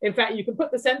 In fact, you can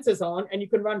put the sensors on and you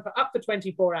can run for up to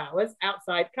 24 hours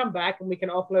outside, come back, and we can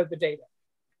offload the data.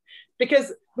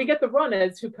 Because we get the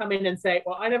runners who come in and say,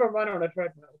 well, I never run on a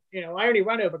treadmill. I only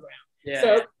run over ground. Yeah.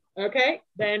 So, okay,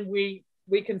 then we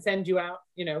can send you out,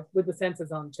 with the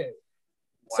sensors on too.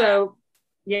 Wow. So,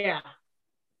 yeah.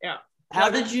 How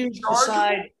did you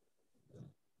decide?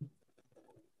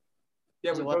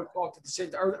 Yeah, we both talked at the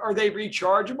same time. Are they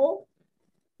rechargeable?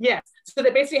 Yes. So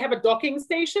they basically have a docking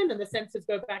station, and the sensors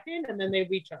go back in, and then they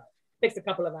recharge. It takes a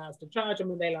couple of hours to charge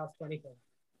them, and they last 24 hours.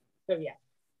 So, yeah.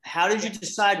 How did you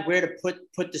decide where to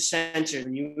put the sensor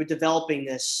when you were developing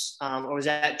this, or was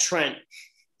that Trent?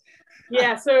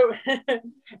 Yeah. So,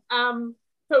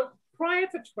 so prior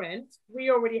to Trent,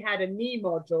 we already had a knee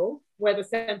module where the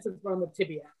sensors were on the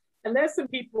tibia. And there's some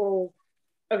people,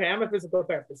 okay, I'm a physical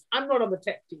therapist. I'm not on the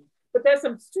tech team, but there's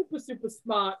some super, super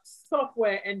smart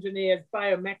software engineers,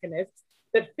 biomechanists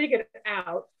that figured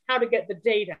out how to get the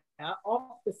data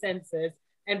off the sensors.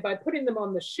 And by putting them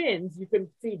on the shins, you can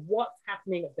see what's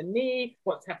happening at the knee,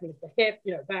 what's happening at the hip,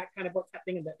 that kind of what's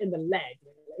happening in the leg,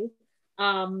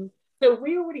 really. So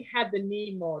we already had the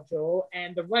knee module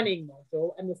and the running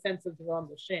module, and the sensors were on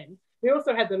the shin. We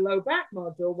also had the low back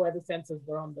module where the sensors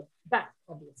were on the back,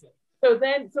 obviously.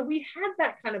 So we had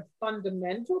that kind of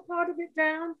fundamental part of it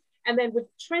down. And then with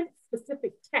Trent's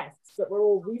specific tests that were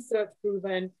all research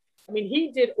proven,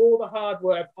 he did all the hard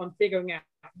work on figuring out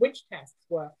which tests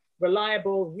were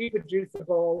reliable,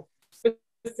 reproducible,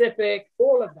 specific,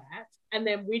 all of that. And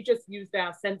then we just used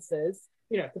our sensors,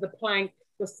 for the plank,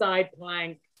 the side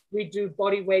plank. We do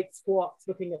body weight squats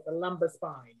looking at the lumbar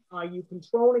spine. Are you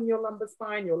controlling your lumbar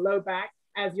spine, your low back,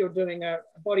 as you're doing a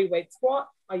body weight squat?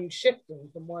 Are you shifting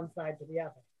from one side to the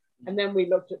other? And then we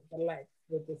looked at the legs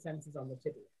with the sensors on the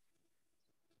tibia.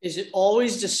 Is it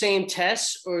always the same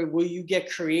tests, or will you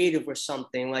get creative with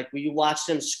something? Like, will you watch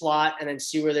them squat and then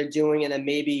see where they're doing, and then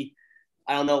maybe,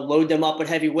 I don't know, load them up with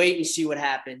heavy weight and see what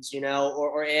happens,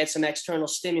 or add some external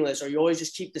stimulus, or you always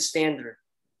just keep the standard?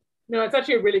 No, it's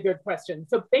actually a really good question.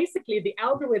 So basically, the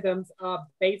algorithms are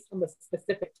based on the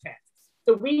specific tests.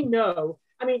 So we know,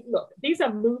 look, these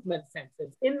are movement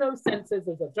sensors. In those sensors,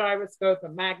 there's a gyroscope, a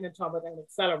magnetometer, and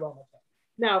accelerometer.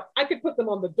 Now, I could put them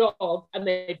on the dog and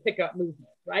they pick up movement,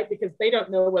 right? Because they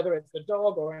don't know whether it's the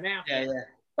dog or an athlete. Yeah.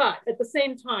 But at the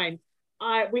same time,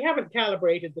 we haven't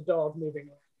calibrated the dog moving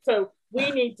around. So we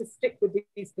need to stick with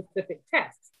these specific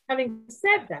tests. Having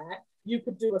said that, you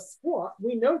could do a squat.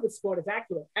 We know the squat is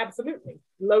accurate. Absolutely.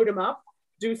 Load them up,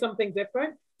 do something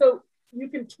different. So you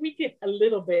can tweak it a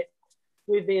little bit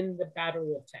within the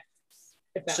battery of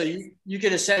tests. So you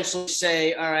could essentially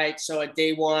say, all right, so at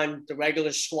day one, the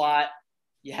regular squat,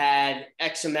 you had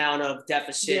X amount of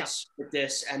deficits with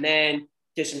this, and then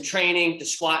did some training, the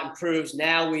squat improves.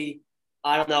 Now we,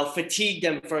 I don't know, fatigue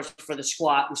them first for the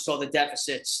squat. We saw the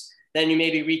deficits. Then you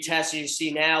maybe retest, you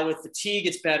see now with fatigue,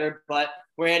 it's better, but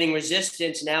we're adding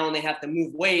resistance. Now when they have to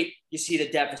move weight, you see the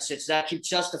deficits. That keeps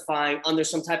justifying under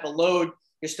some type of load,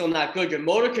 you're still not good. Your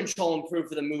motor control improved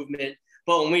for the movement.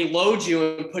 But when we load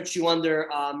you and put you under,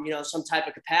 some type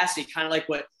of capacity, kind of like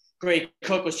what Greg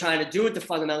Cook was trying to do with the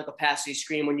fundamental capacity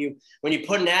screen, when you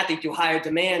put an athlete through higher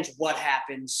demands, what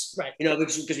happens? Right.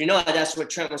 Because we know that's what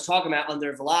Trent was talking about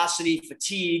under velocity,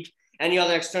 fatigue, any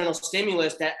other external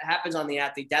stimulus that happens on the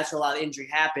athlete. That's where a lot of injury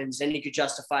happens. Then you could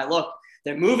justify, look,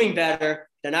 they're moving better.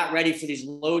 They're not ready for these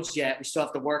loads yet. We still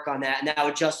have to work on that. And that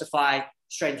would justify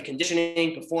strength and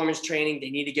conditioning, performance training.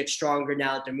 They need to get stronger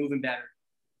now that they're moving better.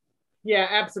 Yeah,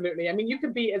 absolutely. I mean, you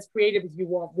can be as creative as you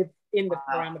want within the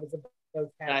parameters of those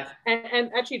tests.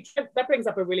 And actually, that brings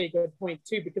up a really good point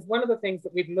too, because one of the things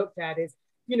that we've looked at is,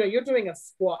 you're doing a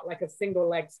squat, like a single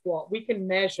leg squat. We can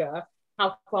measure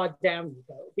how far down you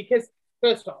go. Because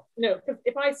first off, because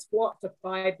if I squat to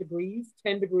 5 degrees,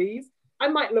 10 degrees, I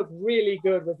might look really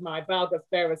good with my valgus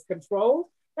varus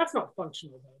control. That's not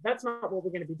functional though. That's not what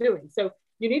we're going to be doing. So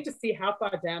you need to see how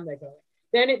far down they're going.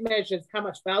 Then it measures how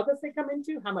much valgus they come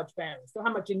into, how much varus. So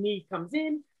how much your knee comes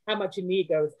in, how much your knee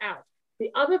goes out.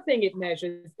 The other thing it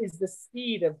measures is the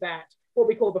speed of that, what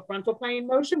we call the frontal plane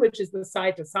motion, which is the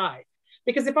side to side.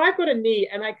 Because if I've got a knee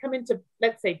and I come into,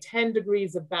 let's say, 10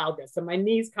 degrees of valgus, and my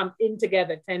knees come in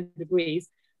together 10 degrees,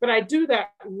 but I do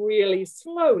that really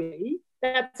slowly,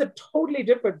 that's a totally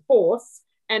different force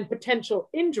and potential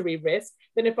injury risk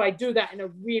than if I do that in a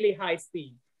really high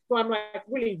speed. So I'm like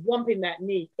really wumping that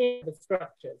knee into the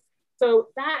structures. So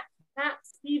that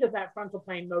speed of that frontal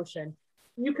plane motion,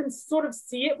 you can sort of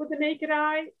see it with the naked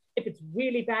eye if it's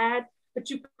really bad, but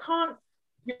you can't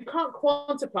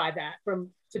quantify that from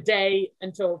today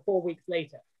until 4 weeks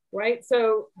later, right?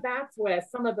 So that's where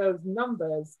some of those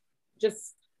numbers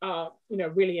just are,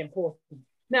 really important.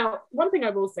 Now, one thing I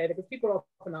will say, because people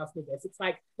often ask me this, it's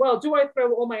like, well, do I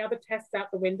throw all my other tests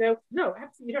out the window? No,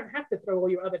 absolutely. You don't have to throw all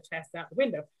your other tests out the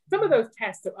window. Some of those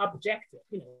tests are objective,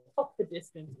 off the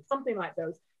distance, or something like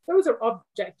those. Those are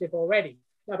objective already.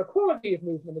 Now, the quality of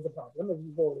movement is a problem, as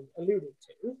you've already alluded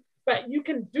to, but you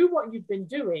can do what you've been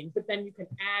doing, but then you can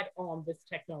add on this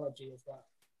technology as well.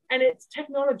 And it's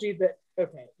technology that,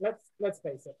 okay, let's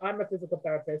face it. I'm a physical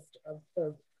therapist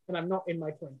and I'm not in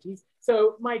my 20s.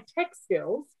 So my tech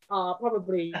skills are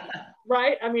probably,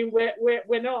 right? I mean,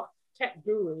 we're not tech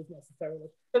gurus necessarily.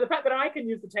 So the fact that I can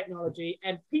use the technology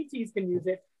and PTs can use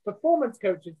it, performance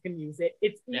coaches can use it,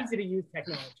 it's easy to use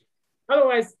technology.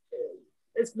 Otherwise,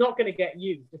 it's not going to get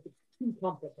used if it's too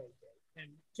complicated and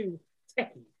too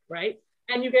techy, right?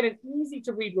 And you get an easy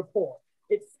to read report.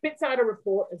 It spits out a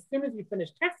report as soon as you finish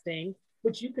testing,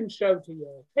 which you can show to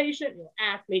your patient, your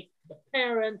athlete, the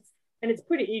parents, and it's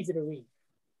pretty easy to read.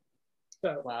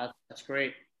 So wow, that's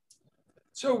great.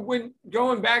 So when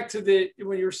going back to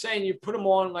when you're saying you put them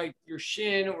on like your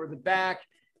shin or the back,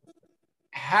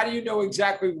 how do you know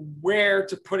exactly where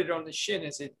to put it on the shin?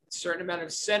 Is it a certain amount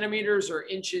of centimeters or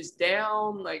inches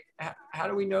down? Like, how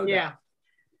do we know that?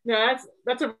 No,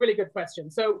 that's a really good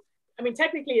question. So, I mean,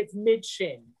 technically it's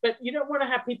mid-shin, but you don't want to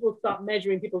have people start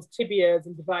measuring people's tibias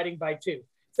and dividing by 2.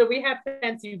 So we have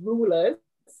fancy rulers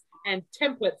and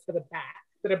templates for the back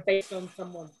that are based on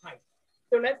someone's height.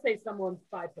 So let's say someone's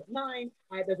 5'9",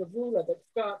 there's a ruler that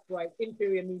starts right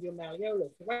inferior medial malleolus,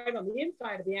 so right on the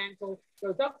inside of the ankle,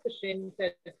 goes up the shin,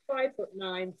 says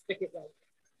 5'9", stick it right.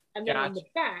 And then on the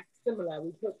back, similar,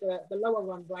 we put the lower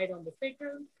one right on the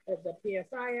sacrum, the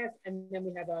PSIS, and then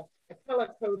we have a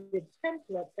color-coded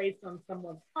template based on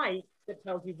someone's height that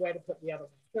tells you where to put the other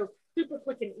one. So super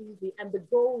quick and easy, and the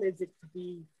goal is it to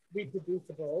be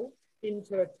reproducible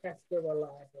into a tester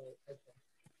reliable as well.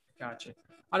 Gotcha.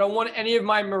 I don't want any of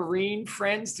my Marine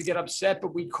friends to get upset,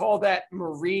 but we call that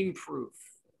Marine proof.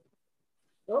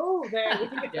 Oh, there we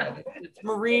go. Yeah, it's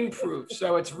Marine proof.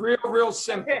 So it's real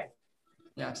simple. Okay.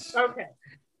 Yes. Okay.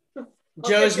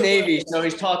 Joe's Navy, so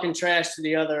he's talking trash to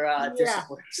the other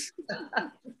disciplines.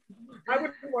 I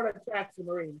wouldn't want to trash the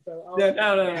Marine. So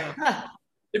no.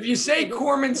 If you say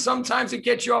Corpsman, sometimes it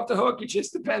gets you off the hook. It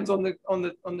just depends on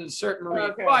the certain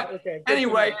Marine. Okay, but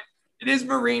anyway, it is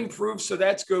Marine proof, so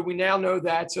that's good. We now know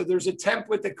that. So there's a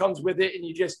template that comes with it, and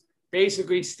you just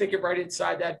basically stick it right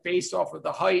inside that based off of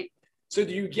the height. So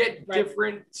do you get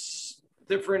different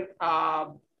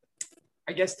I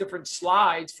I guess, different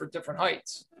slides for different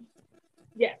heights.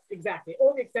 Yes, exactly.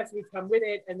 All the accessories come with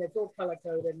it, and it's all color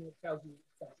coded, and it tells you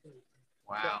exactly.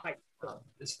 Wow.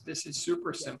 This is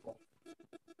super simple.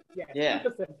 Yeah.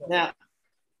 Super simple. Now,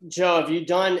 Joe, have you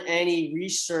done any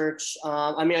research?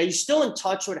 I mean, are you still in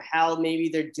touch with how maybe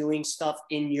they're doing stuff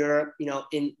in Europe?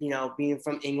 Being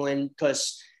from England,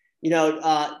 because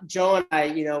Joe and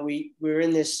I, we're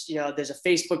in this. There's a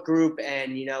Facebook group,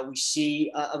 and we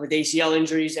see with ACL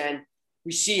injuries, and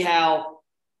we see how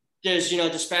there's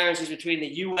disparities between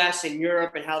the U.S. and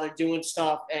Europe and how they're doing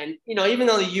stuff. And even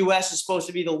though the U.S. is supposed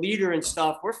to be the leader in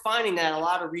stuff, we're finding that a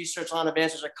lot of research on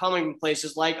advances are coming from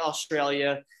places like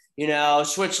Australia,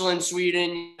 Switzerland,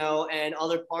 Sweden, and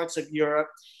other parts of Europe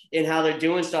in how they're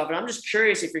doing stuff. And I'm just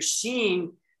curious if you're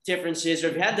seeing differences, or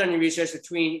if you have done any research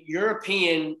between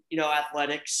European,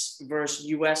 athletics versus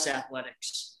U.S.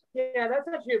 athletics. Yeah, that's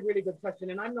actually a really good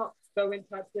question. And I'm not so in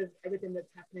touch with everything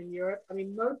that's happening in Europe. I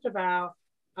mean, most of our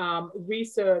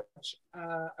research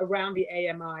around the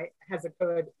AMI has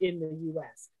occurred in the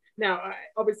U.S. Now,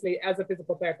 obviously, as a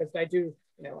physical therapist, I do,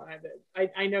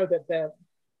 I know that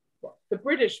the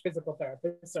British physical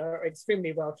therapists are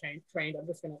extremely well trained. I'm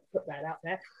just going to put that out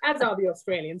there, as are the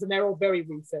Australians, and they're all very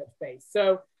research based.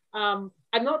 So I'm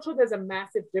not sure there's a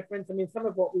massive difference. I mean, some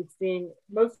of what we've seen,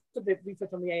 most of the research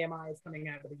on the AMI is coming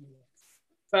out of the US,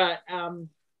 but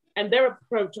and their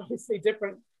approach, obviously,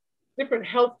 different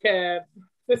healthcare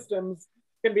systems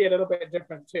can be a little bit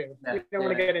different too. We don't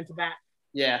want to get into that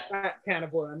kind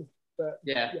of worms, but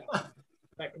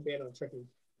that can be a little tricky.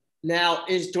 Now,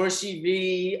 is Dorsey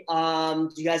V, do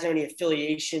you guys have any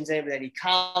affiliations with any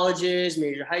colleges,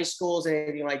 major high schools,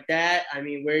 anything like that? I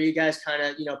mean, where are you guys kind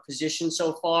of, positioned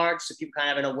so far, so people kind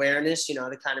of have an awareness, to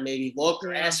kind of maybe look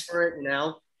or ask for it,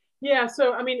 Yeah,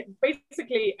 so, I mean,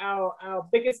 basically our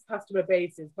biggest customer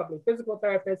base is probably physical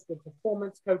therapists with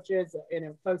performance coaches in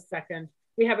a close second.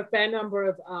 We have a fair number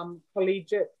of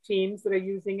collegiate teams that are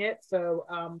using it. So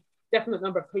definite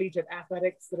number of collegiate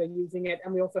athletics that are using it.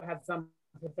 And we also have some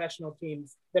professional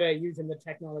teams that are using the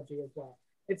technology as well.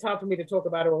 It's hard for me to talk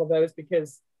about all of those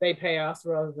because they pay us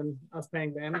rather than us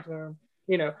paying them,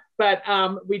 but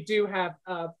we do have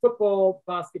football,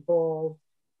 basketball,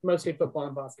 mostly football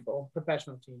and basketball,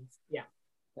 professional teams. Yeah.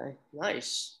 Okay.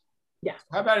 Nice. Yeah.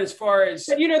 How about as far as...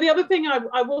 But, the other thing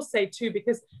I will say too,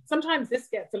 because sometimes this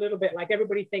gets a little bit like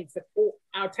everybody thinks that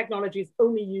our technology is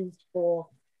only used for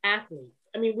athletes.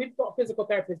 I mean, we've got physical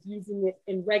therapists using it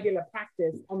in regular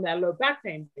practice on their low back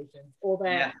pain patients or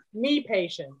their knee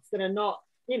patients that are not,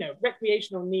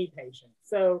 recreational knee patients.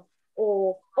 So,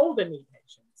 or older knee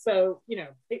patients. So,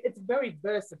 it's very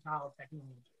versatile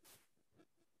technology.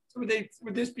 So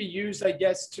would this be used, I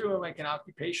guess, too, in like an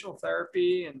occupational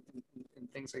therapy and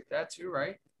things like that too,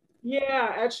 right?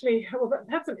 Yeah, actually, well,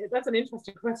 that's an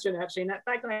interesting question, actually. And in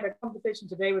fact, I had a conversation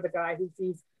today with a guy who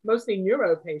sees mostly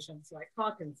neuro patients like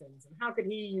Parkinson's, and how could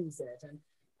he use it?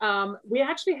 And we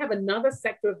actually have another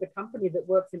sector of the company that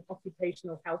works in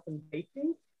occupational health and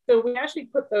safety. So we actually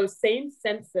put those same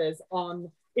sensors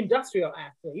on industrial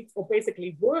athletes, or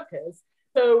basically workers.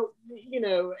 So,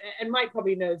 and Mike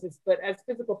probably knows this, but as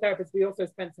physical therapists, we also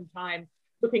spent some time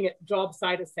looking at job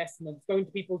site assessments, going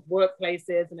to people's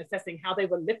workplaces and assessing how they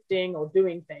were lifting or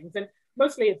doing things. And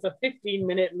mostly it's a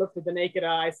 15-minute look with the naked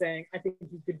eye saying, I think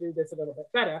you could do this a little bit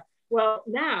better. Well,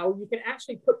 now you can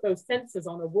actually put those sensors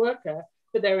on a worker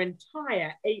for their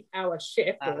entire 8-hour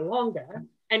shift or longer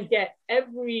and get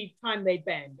every time they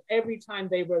bend, every time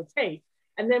they rotate.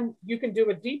 And then you can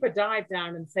do a deeper dive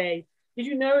down and say, did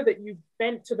you know that you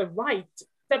bent to the right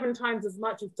 7 times as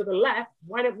much as to the left?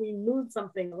 Why don't we move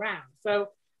something around? So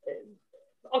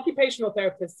occupational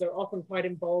therapists are often quite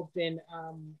involved in,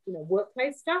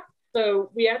 workplace stuff. So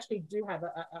we actually do have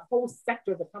a whole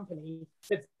sector of the company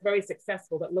that's very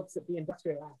successful that looks at the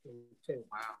industrial athlete too.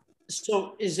 Wow.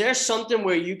 So is there something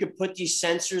where you could put these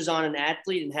sensors on an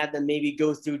athlete and have them maybe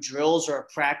go through drills or a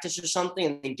practice or something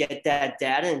and then get that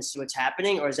data and see what's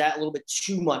happening? Or is that a little bit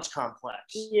too much complex?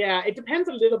 Yeah, it depends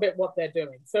a little bit what they're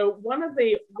doing. So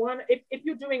if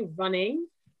you're doing running,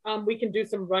 we can do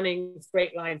some running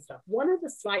straight line stuff. One of the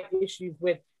slight issues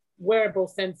with wearable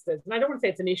sensors, and I don't want to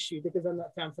say it's an issue because then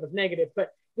that sounds sort of negative,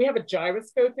 but we have a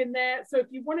gyroscope in there. So if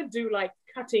you want to do like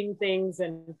cutting things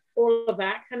and all of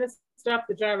that kind of stuff,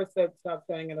 the gyroscope starts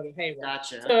going a little haywire.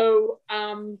 Gotcha. So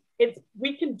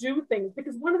we can do things,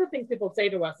 because one of the things people say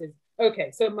to us is, okay,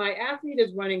 so my athlete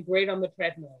is running great on the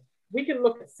treadmill. We can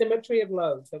look at symmetry of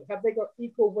load. So have they got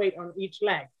equal weight on each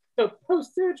leg? So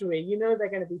post-surgery, they're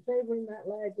going to be favoring that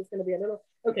leg. It's going to be a little,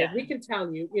 we can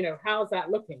tell you, how's that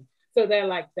looking? So they're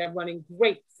running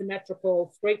great,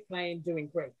 symmetrical, straight plane, doing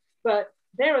great. But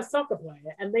they're a soccer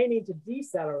player and they need to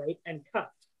decelerate and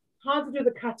cut. Hard to do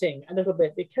the cutting a little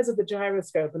bit because of the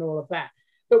gyroscope and all of that.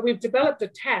 But we've developed a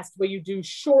test where you do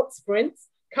short sprints,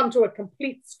 come to a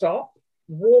complete stop,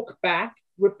 walk back,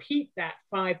 repeat that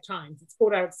 5 times. It's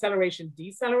called our acceleration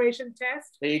deceleration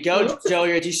test. There you go, Joe,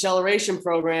 your deceleration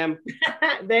program.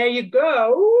 There you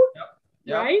go.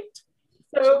 Yep. Right?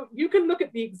 So you can look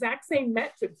at the exact same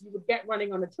metrics you would get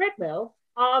running on a treadmill.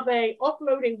 Are they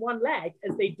offloading one leg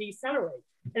as they decelerate?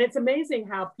 And it's amazing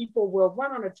how people will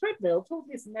run on a treadmill,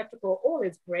 totally symmetrical, all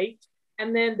is great.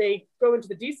 And then they go into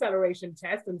the deceleration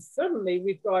test and suddenly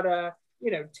we've got a,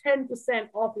 10%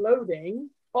 offloading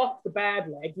off the bad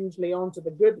leg, usually onto the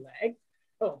good leg.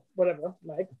 Oh, whatever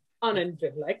leg,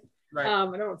 uninjured leg. Right. I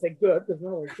don't want to say good because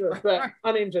no one's good, but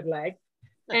uninjured leg.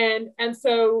 And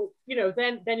so,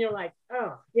 then you're like,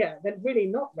 oh yeah, then really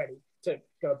not ready to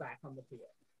go back on the field.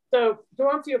 So to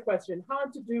answer your question,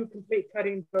 hard to do complete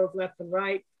cutting drills left and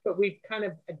right, but we've kind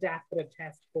of adapted a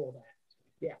test for that.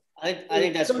 Yeah. I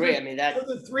think that's great. I mean, so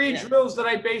the 3 drills that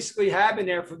I basically have in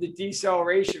there for the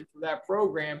deceleration for that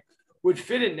program would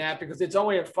fit in that because it's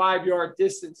only a 5-yard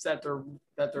distance that they're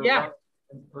running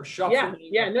or shuffling.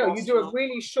 Yeah. No, you do a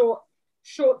really short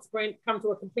sprint, come to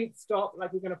a complete stop,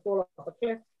 like you're going to fall off a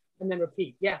cliff, and then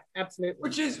repeat. Yeah, absolutely.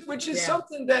 Which is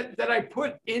something that I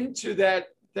put into that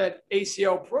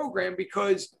ACL program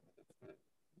because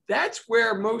that's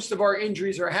where most of our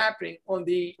injuries are happening on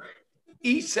the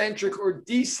eccentric or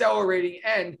decelerating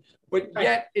end, but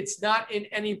yet it's not in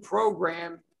any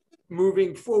program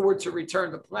moving forward to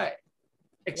return to play,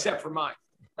 except for mine.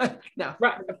 No,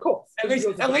 right, of course. At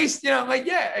least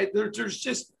there's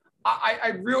just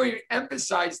I really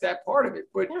emphasize that part of it.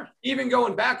 But even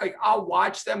going back, like I'll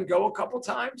watch them go a couple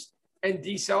times and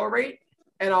decelerate,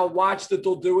 and I'll watch that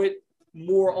they'll do it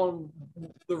more on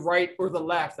the right or the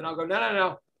left, and I'll go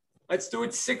no. Let's do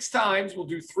it 6 times. We'll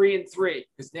do 3 and 3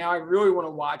 because now I really want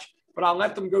to watch, but I'll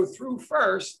let them go through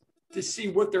first to see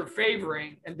what they're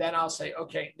favoring. And then I'll say,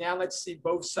 okay, now let's see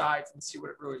both sides and see what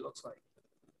it really looks like.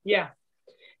 Yeah.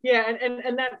 Yeah.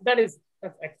 And that's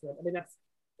excellent. I mean,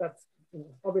 that's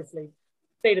obviously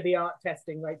state-of-the-art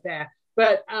testing right there.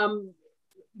 But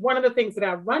one of the things that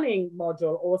our running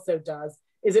module also does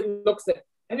is it looks at,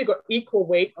 have you got equal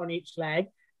weight on each leg?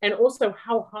 And also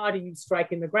how hard are you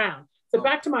striking the ground? So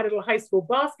back to my little high school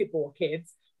basketball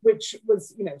kids, which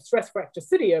was, stress fracture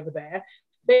city over there,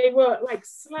 they were like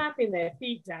slapping their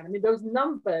feet down. I mean, those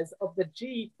numbers of the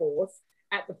G force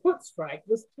at the foot strike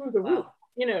was through the roof,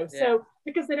 so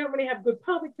because they don't really have good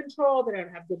pelvic control, they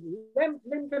don't have good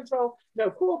limb control, no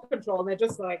core control. And they're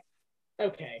just like,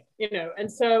 okay, and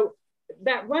so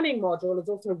that running module is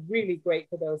also really great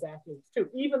for those athletes too,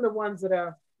 even the ones that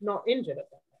are not injured at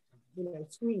that time,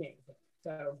 screening.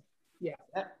 So, yeah.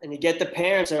 And you get the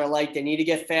parents that are like, they need to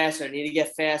get faster.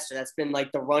 That's been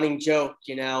like the running joke,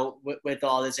 with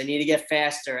all this. They need to get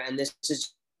faster. And this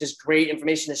is just great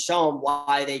information to show them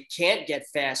why they can't get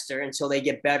faster until they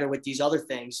get better with these other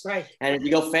things. Right. And if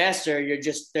you go faster,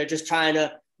 they're just trying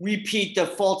to repeat the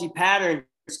faulty patterns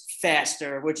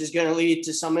faster, which is going to lead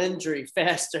to some injury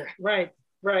faster. Right.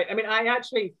 I mean,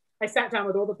 I sat down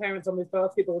with all the parents on this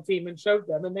basketball team and showed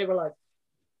them, and they were like,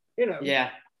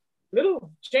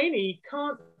 little Janie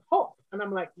can't hop. And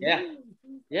I'm like, yeah.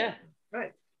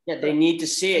 Right. Yeah, they need to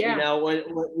see it.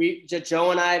 When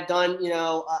Joe and I have done,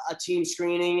 a team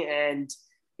screening, and,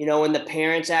 when the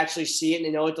parents actually see it and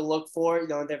they know what to look for,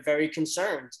 they're very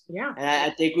concerned. Yeah. And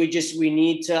I think we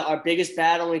need to, our biggest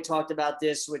battle, and we talked about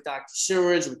this with Dr.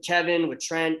 Sewards, with Kevin, with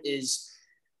Trent, is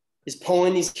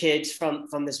pulling these kids from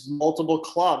this multiple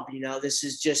club.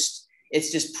 It's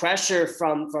just pressure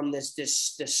from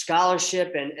this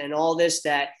scholarship and all this,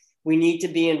 that we need to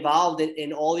be involved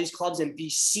in all these clubs and be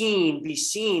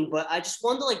seen. But I just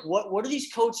wonder, like, what are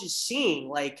these coaches seeing?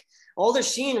 Like, all they're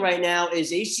seeing right now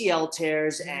is ACL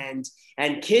tears and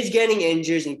kids getting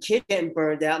injured and kids getting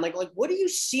burned out. Like, what are you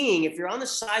seeing? If you're on the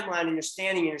sideline and you're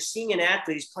standing and you're seeing an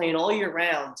athlete who's playing all year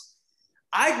round,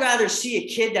 I'd rather see a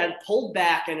kid that pulled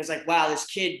back and is like, wow, this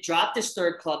kid dropped his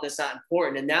 3rd club that's not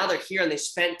important. And now they're here and they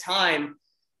spent time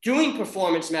doing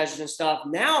performance measures and stuff.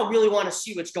 Now I really want to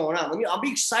see what's going on. I'll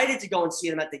be excited to go and see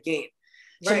them at the game.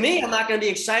 Right. To me, I'm not going to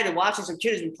be excited watching some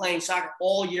kid who's been playing soccer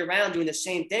all year round doing the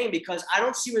same thing, because I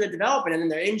don't see where they're developing, and then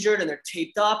they're injured and they're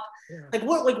taped up. Yeah.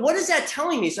 What is that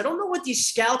telling me? So I don't know what these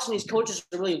scouts and these coaches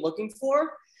are really looking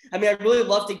for. I mean, I'd really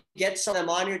love to get some of them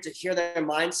on here to hear their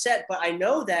mindset, but I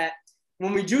know that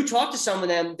when we do talk to some of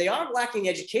them, they are lacking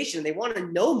education. They want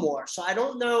to know more. So I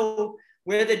don't know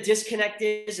where the disconnect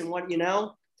is and what.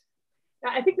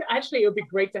 I think that actually it would be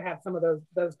great to have some of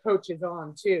those coaches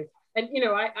on too. And, you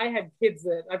know, I had kids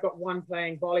that I've got one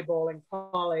playing volleyball in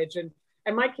college, and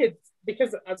my kids,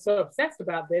 because I'm so obsessed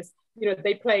about this, you know,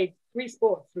 they played 3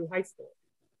 sports through high school,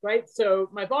 right? So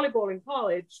my volleyball in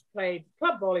college played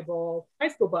club volleyball, high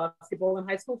school basketball, and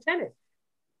high school tennis.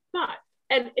 But,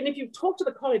 and if you talk to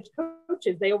the college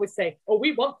coaches, they always say, oh,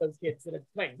 we want those kids that are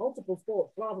playing multiple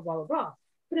sports, blah, blah, blah, blah, blah.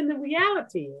 But then the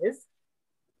reality is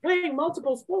playing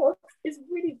multiple sports is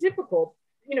really difficult.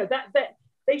 You know, that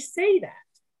they say that.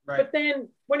 Right. But then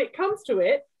when it comes to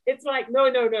it, it's like, no,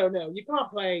 you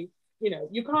can't play, you know,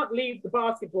 you can't leave the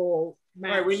basketball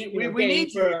match. Right. We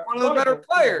need you, one of the better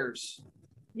players.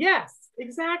 Yes,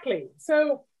 exactly.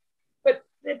 So, but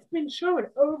it's been shown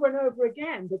over and over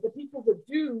again that the people that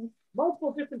do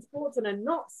multiple different sports and are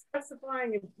not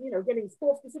specifying and, you know, getting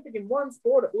sport specific in one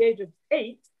sport at the age of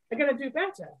 8 are going to do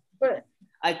better. But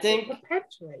I think,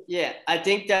 I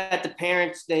think that the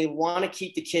parents, they want to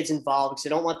keep the kids involved because they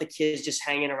don't want the kids just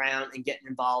hanging around and getting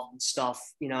involved in stuff,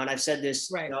 you know, and I've said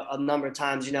this you know, a number of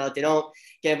times, you know, that they don't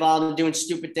get involved in doing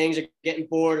stupid things or getting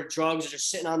bored or drugs or just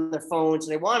sitting on their phones,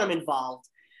 and they want them involved.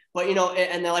 But, you know,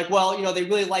 and they're like, well, you know, they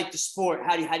really like the sport.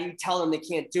 How do you tell them they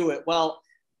can't do it? Well,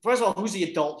 first of all, who's the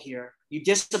adult here? You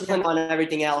discipline on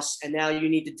everything else, and now you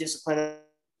need to discipline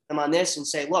them on this and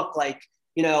say, look, like,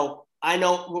 you know, I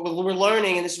know we're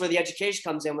learning, and this is where the education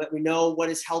comes in. We know what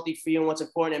is healthy for you and what's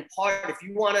important. And part, if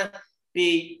you want to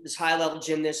be this high-level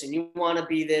gymnast and you want to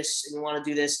be this and you want to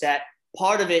do this, that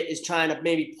part of it is trying to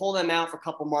maybe pull them out for a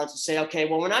couple months and say, okay,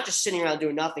 well, we're not just sitting around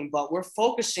doing nothing, but we're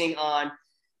focusing on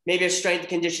maybe a strength and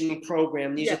conditioning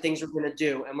program. These are things we're going to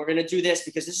do, and we're going to do this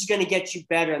because this is going to get you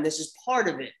better, and this is part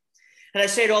of it. And I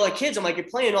say to all the kids, I'm like, you're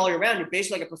playing all year round. You're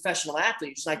basically like a professional athlete.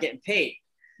 You're just not getting paid.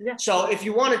 Yeah. So if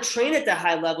you want to train at that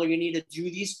high level, you need to do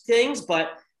these things,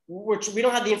 but we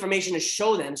don't have the information to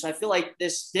show them. So I feel like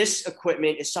this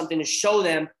equipment is something to show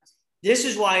them. This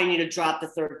is why you need to drop the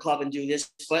third club and do this.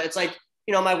 But it's like,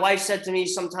 you know, my wife said to me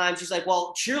sometimes, she's like,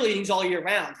 well, cheerleading's all year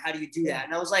round. How do you do that?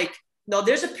 And I was like, no,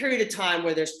 there's a period of time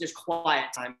where there's quiet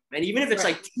time. And even if it's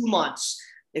like 2 months,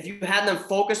 if you have them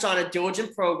focus on a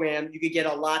diligent program, you could get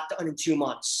a lot done in 2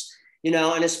 months. You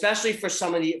know, and especially for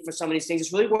some of these things,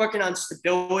 it's really working on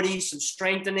stability, some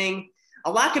strengthening.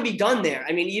 A lot can be done there.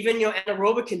 I mean, even, you know,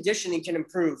 anaerobic conditioning can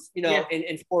improve, you know,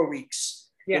 in 4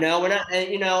 weeks. You know, we're not,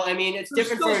 you know, I mean, it's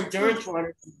different for endurance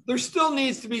runners. There still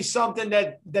needs to be something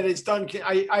that is done.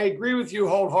 I agree with you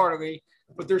wholeheartedly,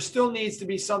 but there still needs to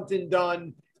be something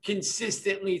done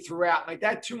consistently throughout. Like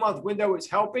that 2-month window is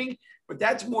helping, but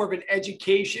that's more of an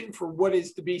education for what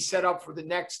is to be set up for the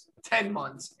next 10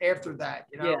 months after that.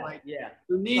 You know,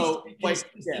 there needs to be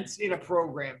consistency in a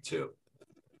program too.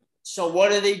 So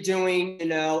what are they doing, you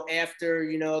know, after,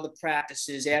 you know, the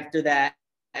practices after that?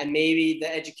 And maybe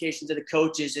the education to the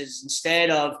coaches is,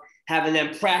 instead of having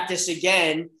them practice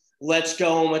again, let's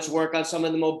go and let's work on some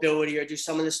of the mobility or do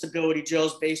some of the stability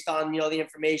drills based on, you know, the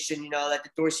information, you know, that the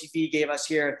Dorsey V gave us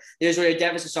here. There's where your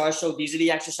deficits are. So these are the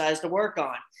exercises to work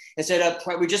on. Instead of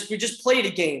we just played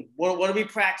a game. What are we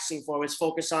practicing for? Let's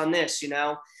focus on this, you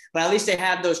know. But at least they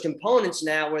have those components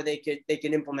now where they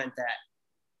can implement that.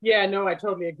 Yeah, no, I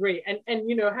totally agree. And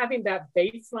you know, having that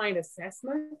baseline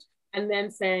assessment and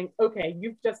then saying, okay,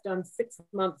 you've just done 6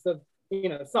 months of, you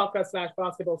know, soccer /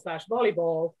 basketball /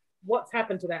 volleyball. What's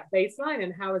happened to that baseline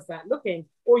and how is that looking?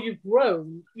 Or you've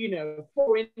grown, you know,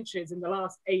 4 inches in the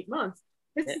last 8 months.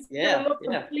 This is going to look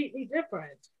completely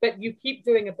different. But you keep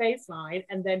doing a baseline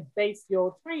and then base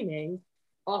your training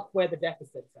off where the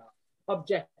deficits are,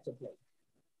 objectively.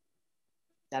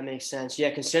 That makes sense.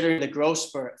 Yeah, considering the growth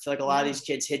spurt, I feel like a lot of these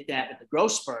kids hit that at the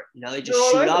growth spurt. You know, they just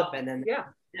shoot up and then.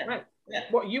 Right. Yeah.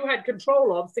 What you had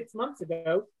control of 6 months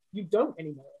ago, you don't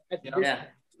anymore. You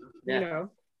know.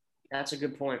 That's a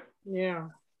good point. Yeah.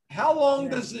 How long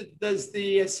does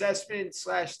the assessment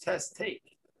 / test take?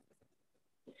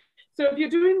 So if you're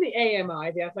doing the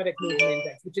AMI, the Athletic Movement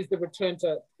Index, which is the return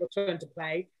to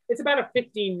play, it's about a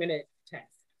 15-minute test.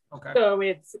 Okay. So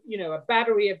it's, you know, a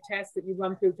battery of tests that you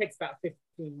run through takes about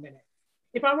 15 minutes.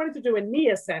 If I wanted to do a knee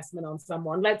assessment on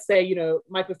someone, let's say, you know,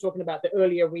 Mike was talking about the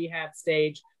earlier rehab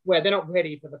stage where they're not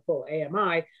ready for the full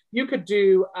AMI, you could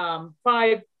do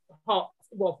 5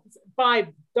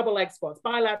 double leg squats,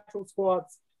 bilateral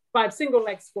squats, 5 single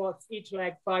leg squats, each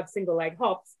leg, 5 single leg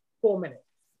hops, 4 minutes.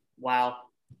 Wow.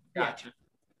 Gotcha.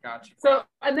 So,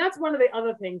 and that's one of the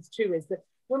other things too, is that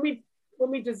when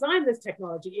we design this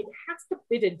technology, it has to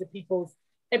fit into people's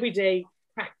everyday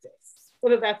practice,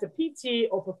 whether that's a PT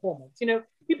or performance. You know,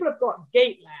 people have got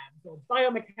gait labs or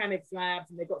biomechanics labs,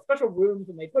 and they've got special rooms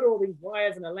and they put all these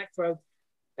wires and electrodes.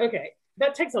 Okay,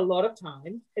 that takes a lot of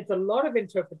time. It's a lot of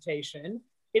interpretation.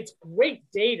 It's great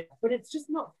data, but it's just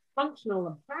not functional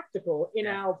and practical in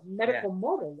our medical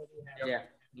model that we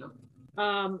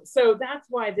have. So that's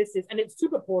why this is, and it's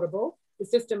super portable. The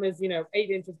system is, 8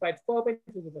 inches by 12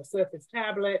 inches with a Surface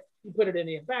tablet. You put it in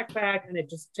your backpack and it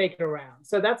just take it around.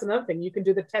 So that's another thing. You can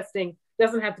do the testing.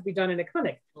 Doesn't have to be done in a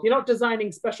clinic. You're not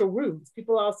designing special rooms.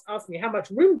 People ask me, how much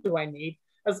room do I need?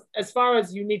 As far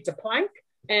as you need to plank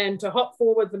and to hop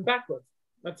forwards and backwards.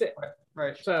 That's it.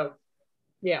 Right. So,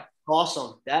 yeah.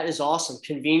 Awesome. That is awesome.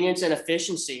 Convenience and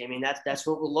efficiency. I mean, that's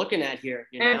what we're looking at here.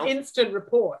 And instant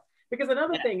report. Because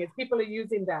another thing is people are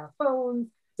using their phones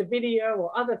to video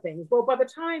or other things. Well, by the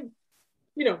time,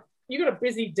 you got a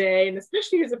busy day, and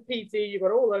especially as a PT, you've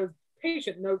got all those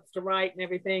patient notes to write and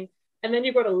everything. And then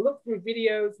you've got to look through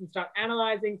videos and start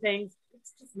analyzing things.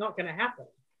 It's just not going to happen.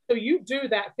 So you do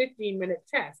that 15-minute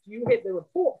test. You hit the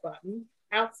report button,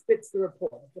 out spits the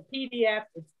report. It's a PDF.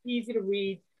 It's easy to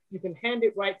read. You can hand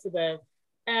it right to the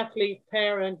athlete,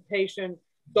 parent, patient,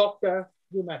 doctor,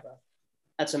 whomever.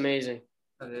 That's amazing.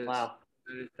 That is. Wow.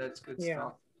 That's good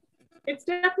stuff. It's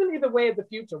definitely the way of the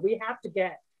future. We have to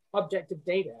get objective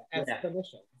data as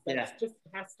clinicians. That just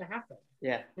has to happen.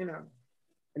 Yeah.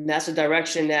 And that's the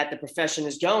direction that the profession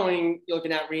is going,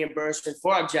 looking at reimbursement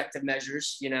for objective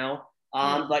measures,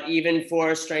 but even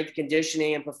for strength and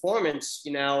conditioning and performance,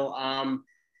 a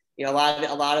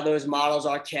lot of those models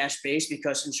are cash-based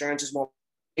because insurance is more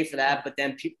pay for that. But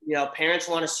then, parents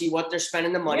want to see what they're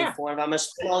spending the money for. If I'm going to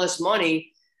spend all this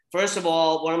money, first of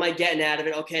all, what am I getting out of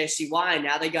it? Okay, I see why.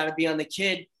 Now they got to be on the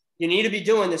kid. You need to be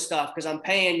doing this stuff because I'm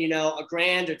paying,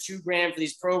 $1,000 or $2,000 for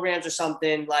these programs or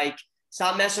something. Like,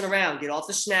 stop messing around. Get off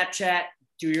the Snapchat.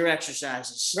 Do your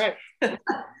exercises. Right.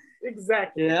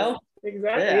 Exactly.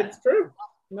 Exactly. Yeah. It's true.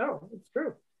 No, it's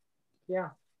true. Yeah.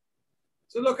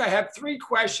 So look, I have 3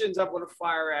 questions I'm going to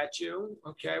fire at you.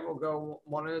 Okay, we'll go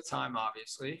one at a time,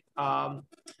 obviously.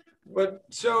 But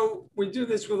so we do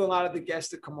this with a lot of the guests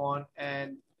that come on,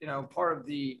 and part of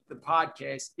the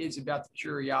podcast is about the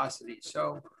curiosity.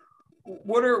 So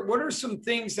what are some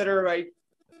things that are like,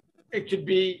 it could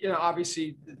be,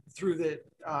 obviously through the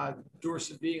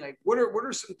Dorsa being like, what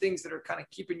are some things that are kind of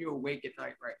keeping you awake at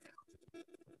night right now?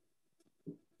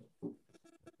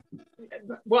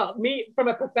 Well, me from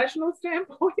a professional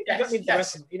standpoint, yes, you don't need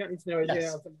yes. to know anything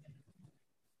Yes. else.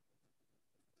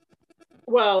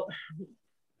 Well,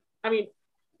 I mean,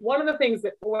 one of the things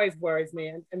that always worries me,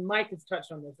 and Mike has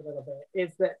touched on this a little bit,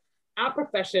 is that our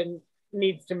profession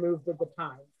needs to move with the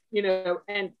times,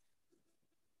 and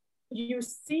you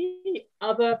see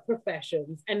other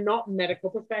professions and not medical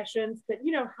professions that,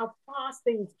 how fast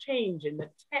things change in the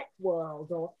tech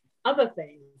world or other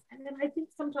things. And then I think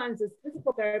sometimes as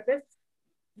physical therapists,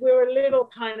 we're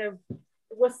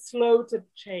slow to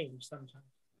change sometimes.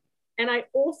 And I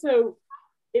also,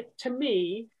 to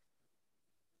me,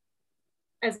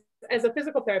 as a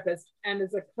physical therapist and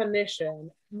as a clinician,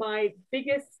 my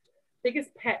biggest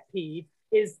pet peeve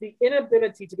is the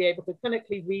inability to be able to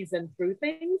clinically reason through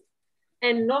things.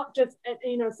 And not just,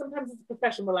 sometimes as a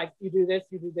profession, we're like, you do this,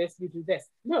 you do this, you do this.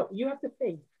 No, you have to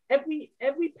think. Every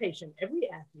patient, every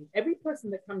athlete, every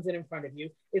person that comes in front of you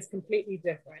is completely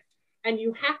different. And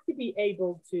you have to be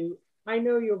able to, I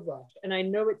know you're rushed and I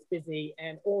know it's busy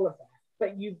and all of that,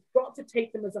 but you've got to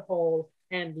take them as a whole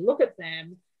and look at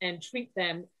them and treat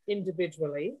them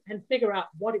individually and figure out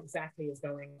what exactly is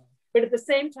going on. But at the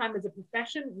same time, as a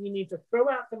profession, we need to throw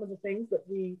out some of the things that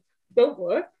we don't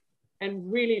work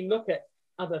and really look at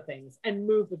other things and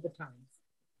move with the times.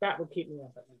 That would keep me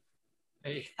up at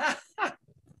night. Hey.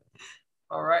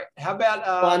 All right. How about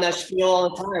on that spiel all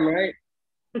the time, right?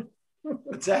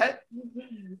 What's that?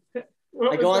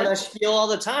 I go on that spiel all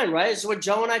the time, right? It's what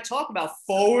Joe and I talk about,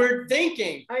 forward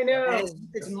thinking. I know.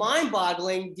 It's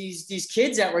mind-boggling, these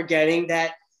kids that we're getting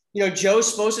that, Joe's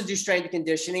supposed to do strength and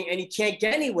conditioning and he can't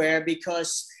get anywhere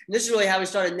because this is really how we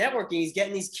started networking. He's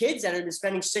getting these kids that have been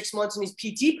spending 6 months in these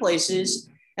PT places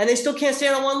and they still can't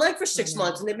stand on one leg for 6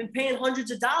 months and they've been paying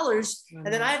hundreds of dollars. And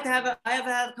then I have to have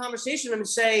a conversation with them and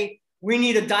say, we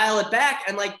need to dial it back.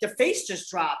 And like the face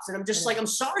just drops. And I'm just like, I'm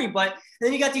sorry. But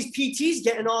then you got these PTs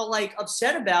getting all like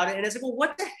upset about it. And it's like, well,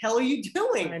 what the hell are you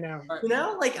doing? I know.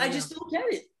 I just don't get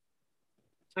it.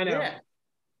 I know. Yeah.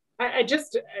 I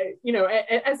just,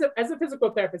 as a physical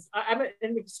therapist, I'm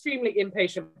an extremely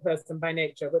impatient person by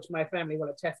nature, which my family will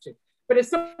attest to. But if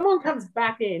someone comes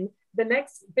back in the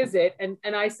next visit and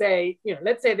I say,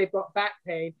 let's say they've got back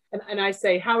pain and I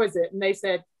say, how is it? And they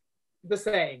said, the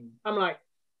same. I'm like,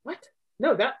 what?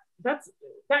 No, that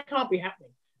can't be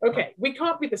happening. Okay, we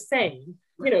can't be the same.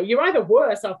 You're either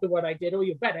worse after what I did or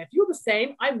you're better. If you're the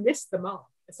same, I missed the mark.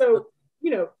 So,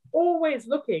 always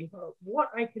looking for what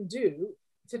I can do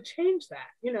to change that.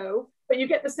 but you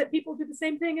get the people do the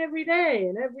same thing every day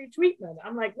and every treatment.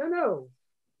 I'm like, no,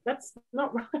 that's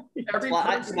not right. Every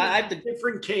person has a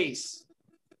different case.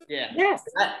 Yeah. Yes.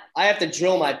 I have to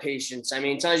drill my patients. I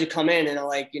mean, sometimes you come in and they're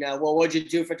like, well, what'd you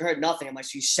do for it to hurt? Nothing. I'm like,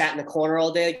 so you sat in the corner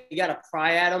all day? You got to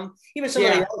pry at them. Even some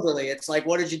of the elderly, it's like,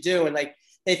 what did you do? And like,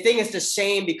 they think it's the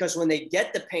same because when they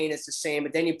get the pain, it's the same.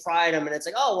 But then you pry at them and it's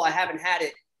like, oh, well, I haven't had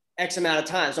it X amount of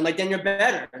times. So I'm like, then you're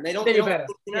better. And they don't, better.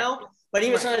 But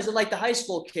even sometimes they're like the high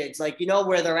school kids, like,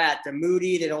 where they're at. They're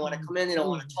moody. They don't want to come in. They don't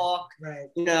want to talk,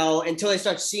 until they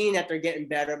start seeing that they're getting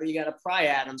better. But you got to pry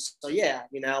at them. So,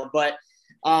 but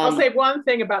I'll say one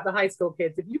thing about the high school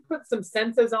kids. If you put some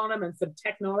sensors on them and some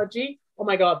technology, oh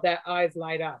my God, their eyes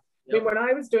light up. Yep. I mean, when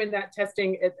I was doing that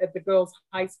testing at the girls'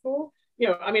 high school,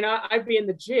 I'd be in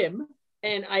the gym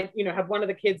and I, have one of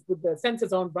the kids with the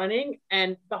sensors on running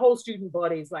and the whole student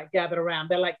body's like gathered around.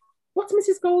 They're like, what's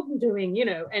Mrs. Golden doing?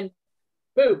 And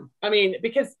boom. I mean,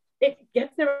 because it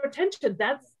gets their attention.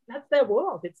 That's their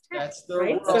world. It's tech, that's their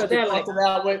right? world. So they're like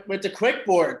about with the quick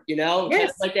board,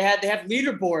 yes. Like they have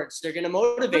leaderboards. They're going to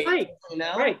motivate, right.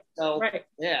 Right. So, right.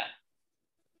 Yeah.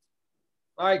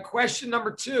 All right. Question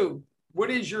number 2. What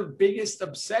is your biggest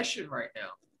obsession right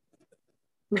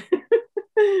now?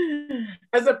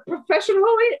 As a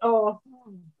professionally or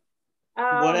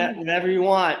whatever you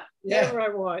want. Whatever I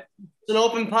want. It's an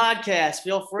open podcast.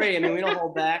 Feel free. I mean, we don't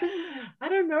hold back. I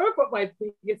don't know what my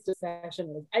biggest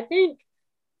obsession is. I think,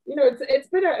 it's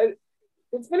been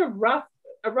a rough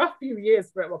few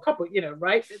years for a couple,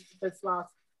 right? This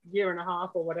last year and a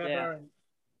half or whatever. Yeah.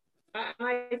 And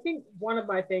I think one of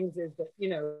my things is that,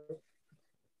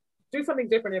 do something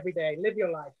different every day, live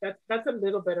your life. That's a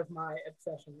little bit of my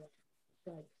obsession.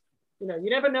 Like, you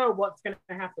never know what's going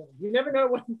to happen. You never know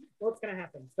what's going to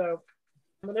happen. So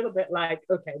I'm a little bit like,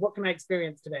 okay, what can I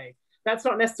experience today? That's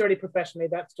not necessarily professionally.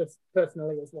 That's just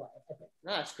personally as well, I think.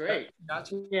 No, that's great.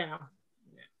 Gotcha. Yeah.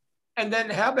 And then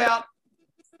how about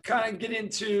kind of get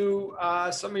into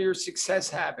some of your success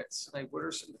habits? Like what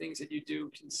are some things that you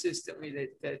do consistently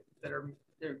that are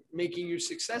they're making you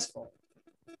successful?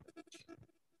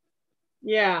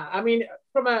 Yeah, I mean,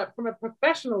 from a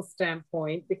professional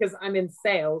standpoint, because I'm in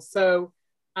sales, so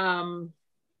I'm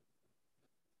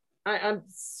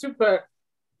super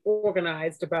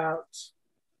organized about,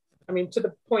 to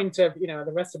the point of,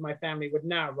 the rest of my family would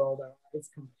now roll their eyes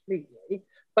completely.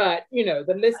 But,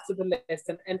 the lists are the lists.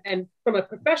 And from a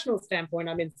professional standpoint,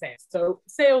 I'm in sales. So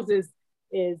sales is,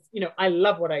 I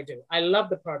love what I do. I love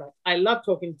the product. I love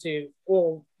talking to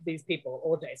all these people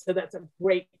all day. So that's a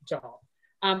great job.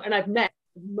 And I've met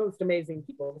most amazing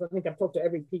people. I think I've talked to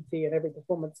every PT and every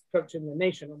performance coach in the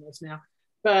nation almost now.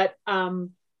 But,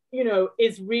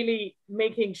 is really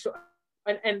making sure,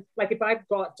 and like if I've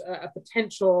got a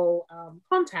potential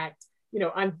contact,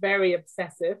 I'm very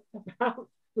obsessive about,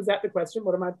 was that the question?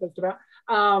 What am I obsessed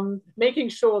about? Making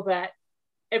sure that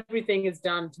everything is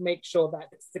done to make sure that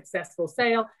it's a successful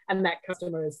sale and that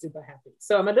customer is super happy.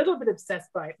 So I'm a little bit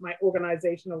obsessed by my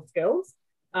organizational skills.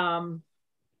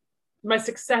 My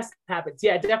success habits,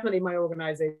 yeah, definitely my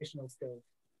organizational skills.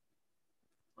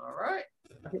 All right.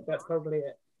 I think that's probably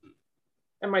it.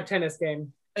 And my tennis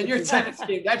game. And your tennis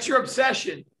game, that's your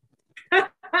obsession. I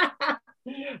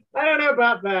don't know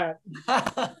about that.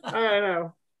 I don't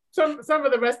know. Some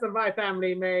of the rest of my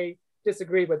family may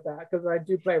disagree with that because I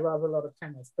do play rather a lot of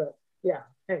tennis. But yeah,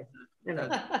 hey,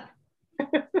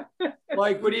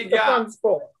 Like, what do you it's got? a fun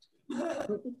sport.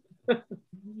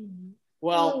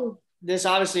 Well, this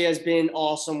obviously has been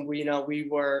awesome. We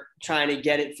were trying to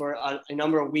get it for a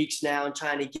number of weeks now and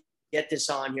trying to get this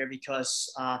on here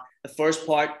because the first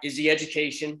part is the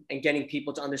education and getting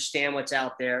people to understand what's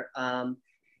out there.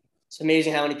 It's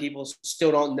amazing how many people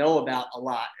still don't know about a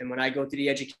lot. And when I go through the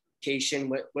education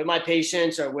with my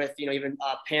patients or with, even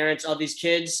parents of these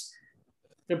kids,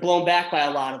 they're blown back by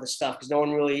a lot of the stuff because no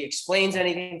one really explains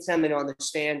anything to them. They don't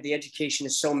understand. The education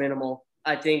is so minimal.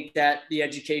 I think that the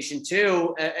education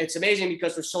too, it's amazing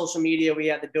because with social media, we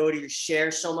have the ability to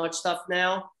share so much stuff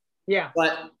now. Yeah.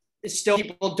 But it's still,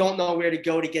 people don't know where to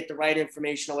go to get the right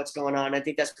information on what's going on. I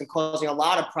think that's been causing a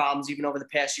lot of problems even over the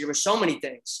past year with so many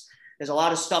things. There's a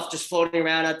lot of stuff just floating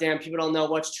around out there and people don't know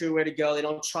what's true, where to go. They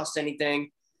don't trust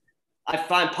anything. I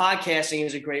find podcasting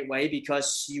is a great way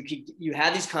because you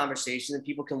have these conversations and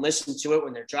people can listen to it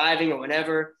when they're driving or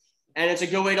whenever. And it's a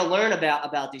good way to learn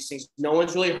about these things. No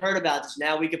one's really heard about this.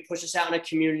 Now we can push this out in a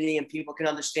community and people can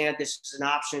understand this is an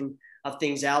option of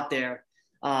things out there.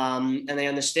 And they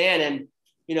understand. And,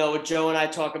 what Joe and I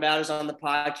talk about is on the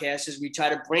podcast is we try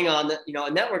to bring on a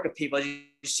network of people. As you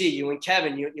see, you and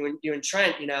Kevin, you and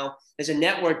Trent, there's a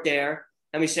network there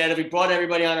And we said if we brought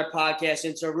everybody on our podcast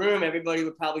into a room, everybody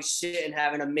would probably sit and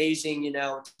have an amazing, you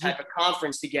know, type of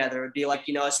conference together. It'd be like,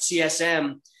 you know, a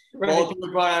CSM. Right. All people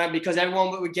brought on because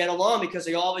everyone would get along because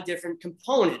they all have a different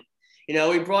component. You know,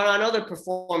 we brought on other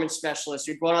performance specialists.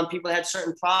 We brought on people that had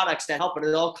certain products that help, but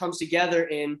it all comes together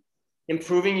in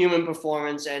improving human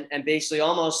performance and basically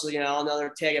almost, you know,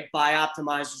 another tag at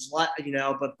Bioptimizers, you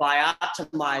know, but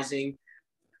Bioptimizing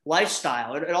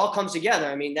lifestyle. It all comes together.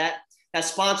 I mean, that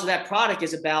sponsor, that product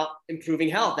is about improving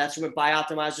health. That's what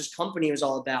Bioptimizers company was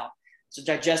all about. It's a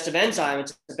digestive enzyme.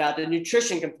 It's about the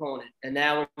nutrition component. And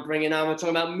now we're talking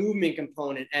about movement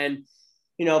component and,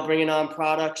 you know, bringing on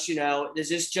products, you know, is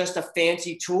this just a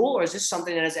fancy tool or is this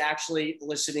something that is actually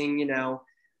eliciting, you know,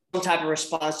 some type of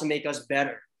response to make us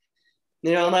better?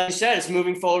 You know, like I said, it's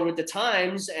moving forward with the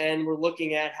times and we're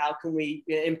looking at how can we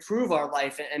improve our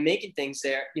life and making things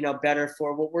there, you know, better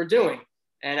for what we're doing.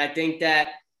 And I think that,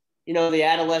 you know, the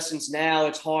adolescents now,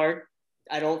 it's hard.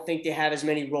 I don't think they have as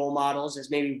many role models as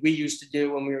maybe we used to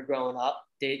do when we were growing up.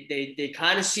 They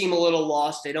kind of seem a little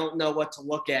lost. They don't know what to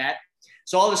look at.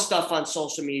 So all this stuff on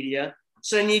social media.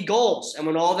 So they need goals. And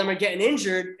when all of them are getting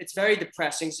injured, it's very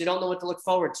depressing. So they don't know what to look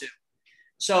forward to.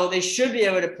 So they should be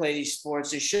able to play these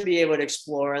sports. They should be able to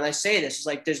explore. And I say this, it's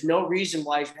like, there's no reason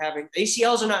why you're having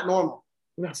ACLs are not normal.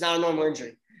 It's not a normal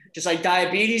injury. Just like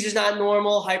diabetes is not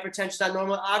normal. Hypertension is not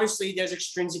normal. Obviously there's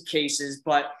extrinsic cases,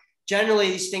 but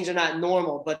generally these things are not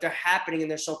normal, but they're happening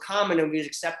and they're so common and we've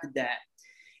accepted that.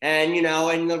 And, you know,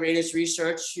 and the latest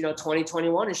research, you know,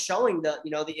 2021 is showing the,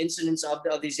 you know, the incidence of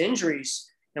these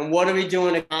injuries and what are we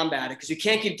doing to combat it? Because we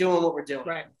can't keep doing what we're doing,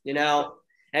 right. You know,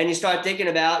 and you start thinking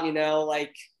about, you know,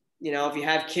 like, you know, if you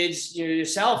have kids, you know,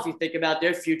 yourself, you think about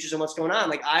their futures and what's going on.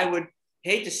 Like I would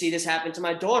hate to see this happen to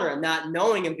my daughter and not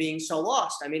knowing and being so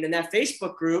lost. I mean, in that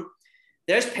Facebook group,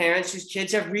 there's parents whose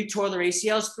kids have retore their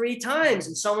ACLs 3 times.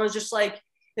 And someone's just like,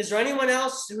 is there anyone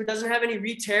else who doesn't have any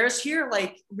re-tears here?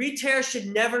 Like re-tear should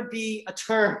never be a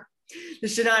term.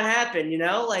 This should not happen, you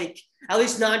know, like at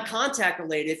least non-contact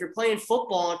related. If you're playing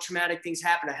football and traumatic things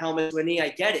happen, a helmet to a knee, I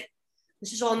get it.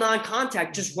 This is all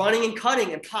non-contact, just running and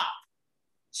cutting and pop.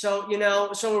 So, you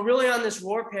know, so we're really on this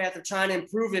war path of trying to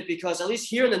improve it because at least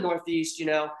here in the Northeast, you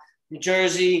know, New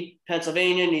Jersey,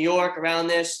 Pennsylvania, New York, around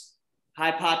this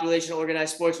high population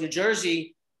organized sports, New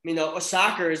Jersey, you know,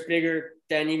 soccer is bigger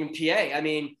than even PA. I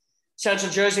mean,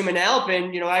 Central Jersey,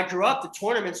 Manalapan, you know, I grew up, the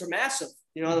tournaments were massive.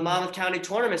 You know, the Monmouth County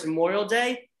tournaments, Memorial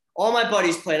Day, all my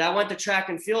buddies played. I went the track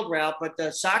and field route, but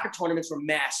the soccer tournaments were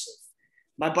massive.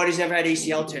 My buddies never had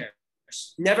ACL tears.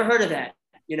 Never heard of that,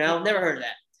 you know, never heard of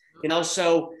that, you know,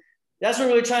 so that's what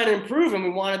we're really trying to improve. And we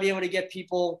want to be able to get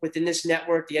people within this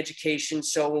network, the education.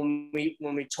 So when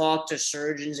we talk to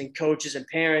surgeons and coaches and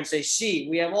parents, they see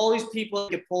we have all these people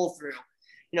that can pull through.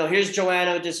 You know, here's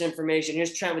Joanna with this information.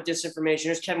 Here's Trent with this information.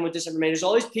 Here's Kevin with this information. There's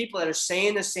all these people that are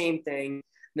saying the same thing.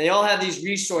 And they all have these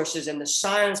resources and the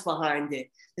science behind it.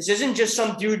 This isn't just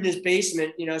some dude in his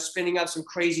basement, you know, spinning up some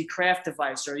crazy craft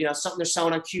device or, you know, something they're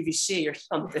selling on QVC or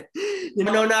something. You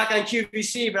know, no knock on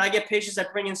QVC, but I get patients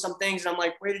that bring in some things and I'm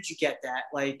like, where did you get that?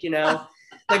 Like, you know,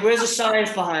 like where's the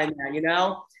science behind that, you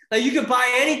know? Like you could buy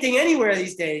anything anywhere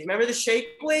these days. Remember the shake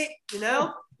weight, you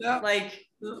know? Yeah. Like,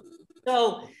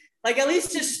 so like at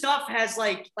least this stuff has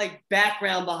like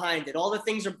background behind it. All the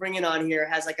things we're bringing on here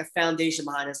has like a foundation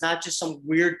behind it. It's not just some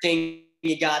weird thing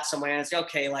you got somewhere and it's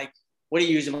okay, like, what are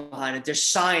you using behind it? There's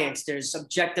science, there's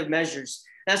objective measures.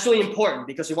 That's really important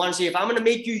because we want to see if I'm going to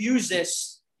make you use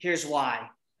this, here's why.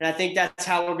 And I think that's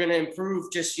how we're going to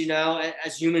improve just, you know,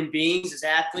 as human beings, as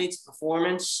athletes,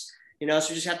 performance, you know, so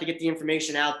we just have to get the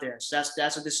information out there. So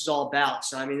that's what this is all about.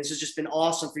 So, I mean, this has just been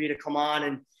awesome for you to come on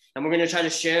and we're going to try to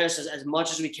share this as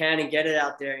much as we can and get it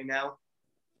out there, you know.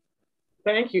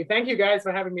 Thank you. Thank you guys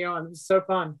for having me on. It was so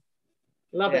fun.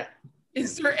 Love it.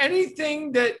 Is there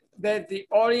anything that the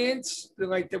audience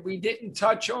that we didn't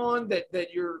touch on that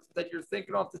you're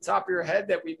thinking off the top of your head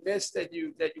that we missed that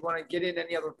you want to get in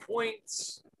any other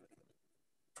points?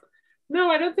 No,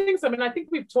 I don't think so. I mean, I think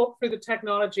we've talked through the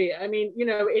technology. I mean, you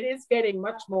know, it is getting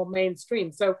much more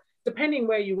mainstream. So depending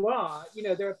where you are, you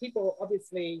know, there are people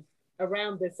obviously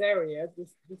around this area,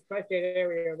 this tri-state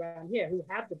area around here who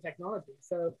have the technology.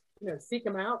 So, you know, seek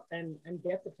them out and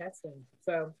get the testing.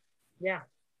 So, yeah.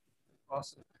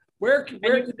 Awesome. Where could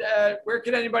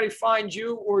anybody find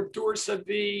you or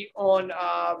Dorsavi on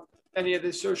any of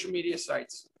the social media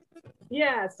sites?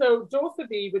 Yeah, so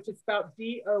Dorsavi, which is spelled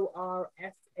DORSAVI.com,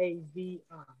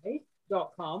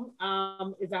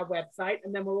 is our website.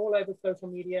 And then we're all over social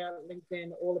media,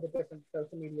 LinkedIn, all of the different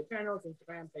social media channels,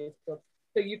 Instagram, Facebook,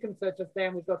 So you can search us there,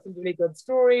 and we've got some really good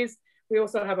stories. We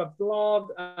also have a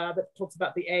blog that talks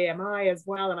about the AMI as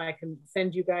well, and I can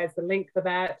send you guys the link for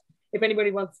that. If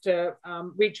anybody wants to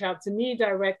reach out to me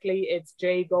directly, it's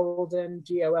jgoldin,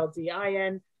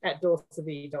 Goldin,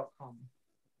 @dorsavie.com.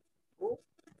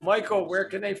 Michael, where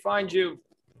can they find you?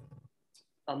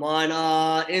 I'm on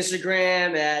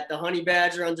Instagram at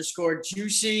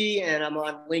 @thehoney_badger_juicy, and I'm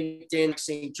on LinkedIn,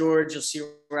 St. George. You'll see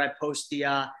where I post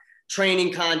the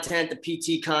training content, the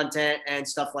PT content, and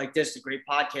stuff like this, the great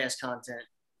podcast content.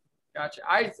 Gotcha.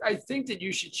 I think that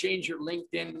you should change your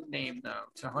LinkedIn name, though,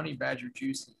 to Honey Badger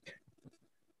Juicy.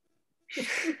 You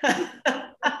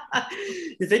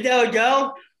think that would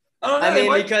go? I mean,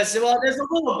 because, well, there's a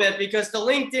little bit, because the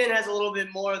LinkedIn has a little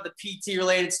bit more of the PT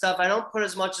related stuff. I don't put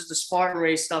as much as the Spartan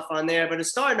race stuff on there, but it's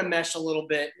starting to mesh a little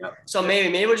bit. Yep. So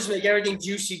maybe we'll just make everything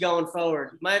juicy going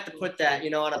forward. Might have to put that,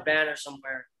 on a banner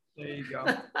somewhere. There you go.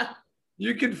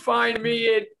 You can find me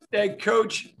at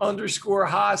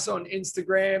Coach_Haas on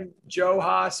Instagram, Joe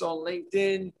Haas on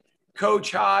LinkedIn,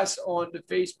 Coach Haas on the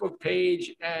Facebook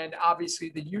page, and obviously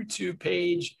the YouTube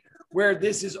page where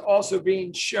this is also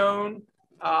being shown.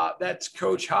 That's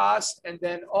Coach Haas. And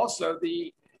then also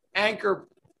the Anchor,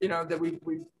 that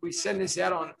we send this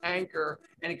out on Anchor,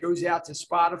 and it goes out to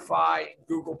Spotify,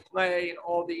 Google Play, and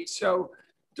all these. So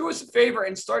do us a favor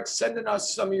and start sending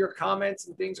us some of your comments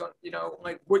and things on,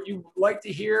 like what you like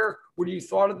to hear, what you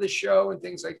thought of the show and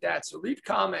things like that. So leave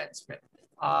comments, man.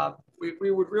 We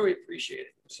would really appreciate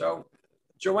it. So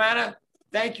Joanna,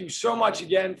 thank you so much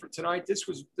again for tonight. This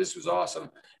was awesome.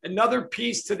 Another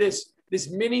piece to this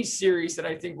mini series that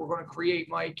I think we're going to create,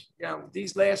 Mike.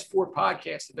 These last 4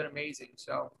 podcasts have been amazing.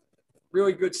 So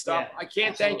really good stuff. Yeah, I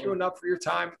can't thank you enough for your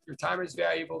time. Your time is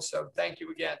valuable. So thank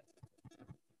you again.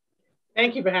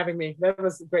 Thank you for having me. That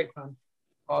was great fun.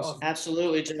 Awesome.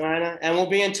 Absolutely, Joanna. And we'll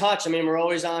be in touch. I mean, we're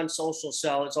always on social,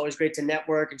 so it's always great to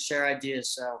network and share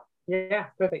ideas. So yeah,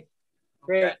 perfect.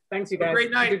 Great. Okay. Thanks, you guys. Have a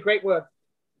great night. You did great work.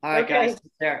 All right, guys.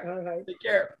 Take care. All right. Take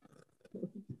care.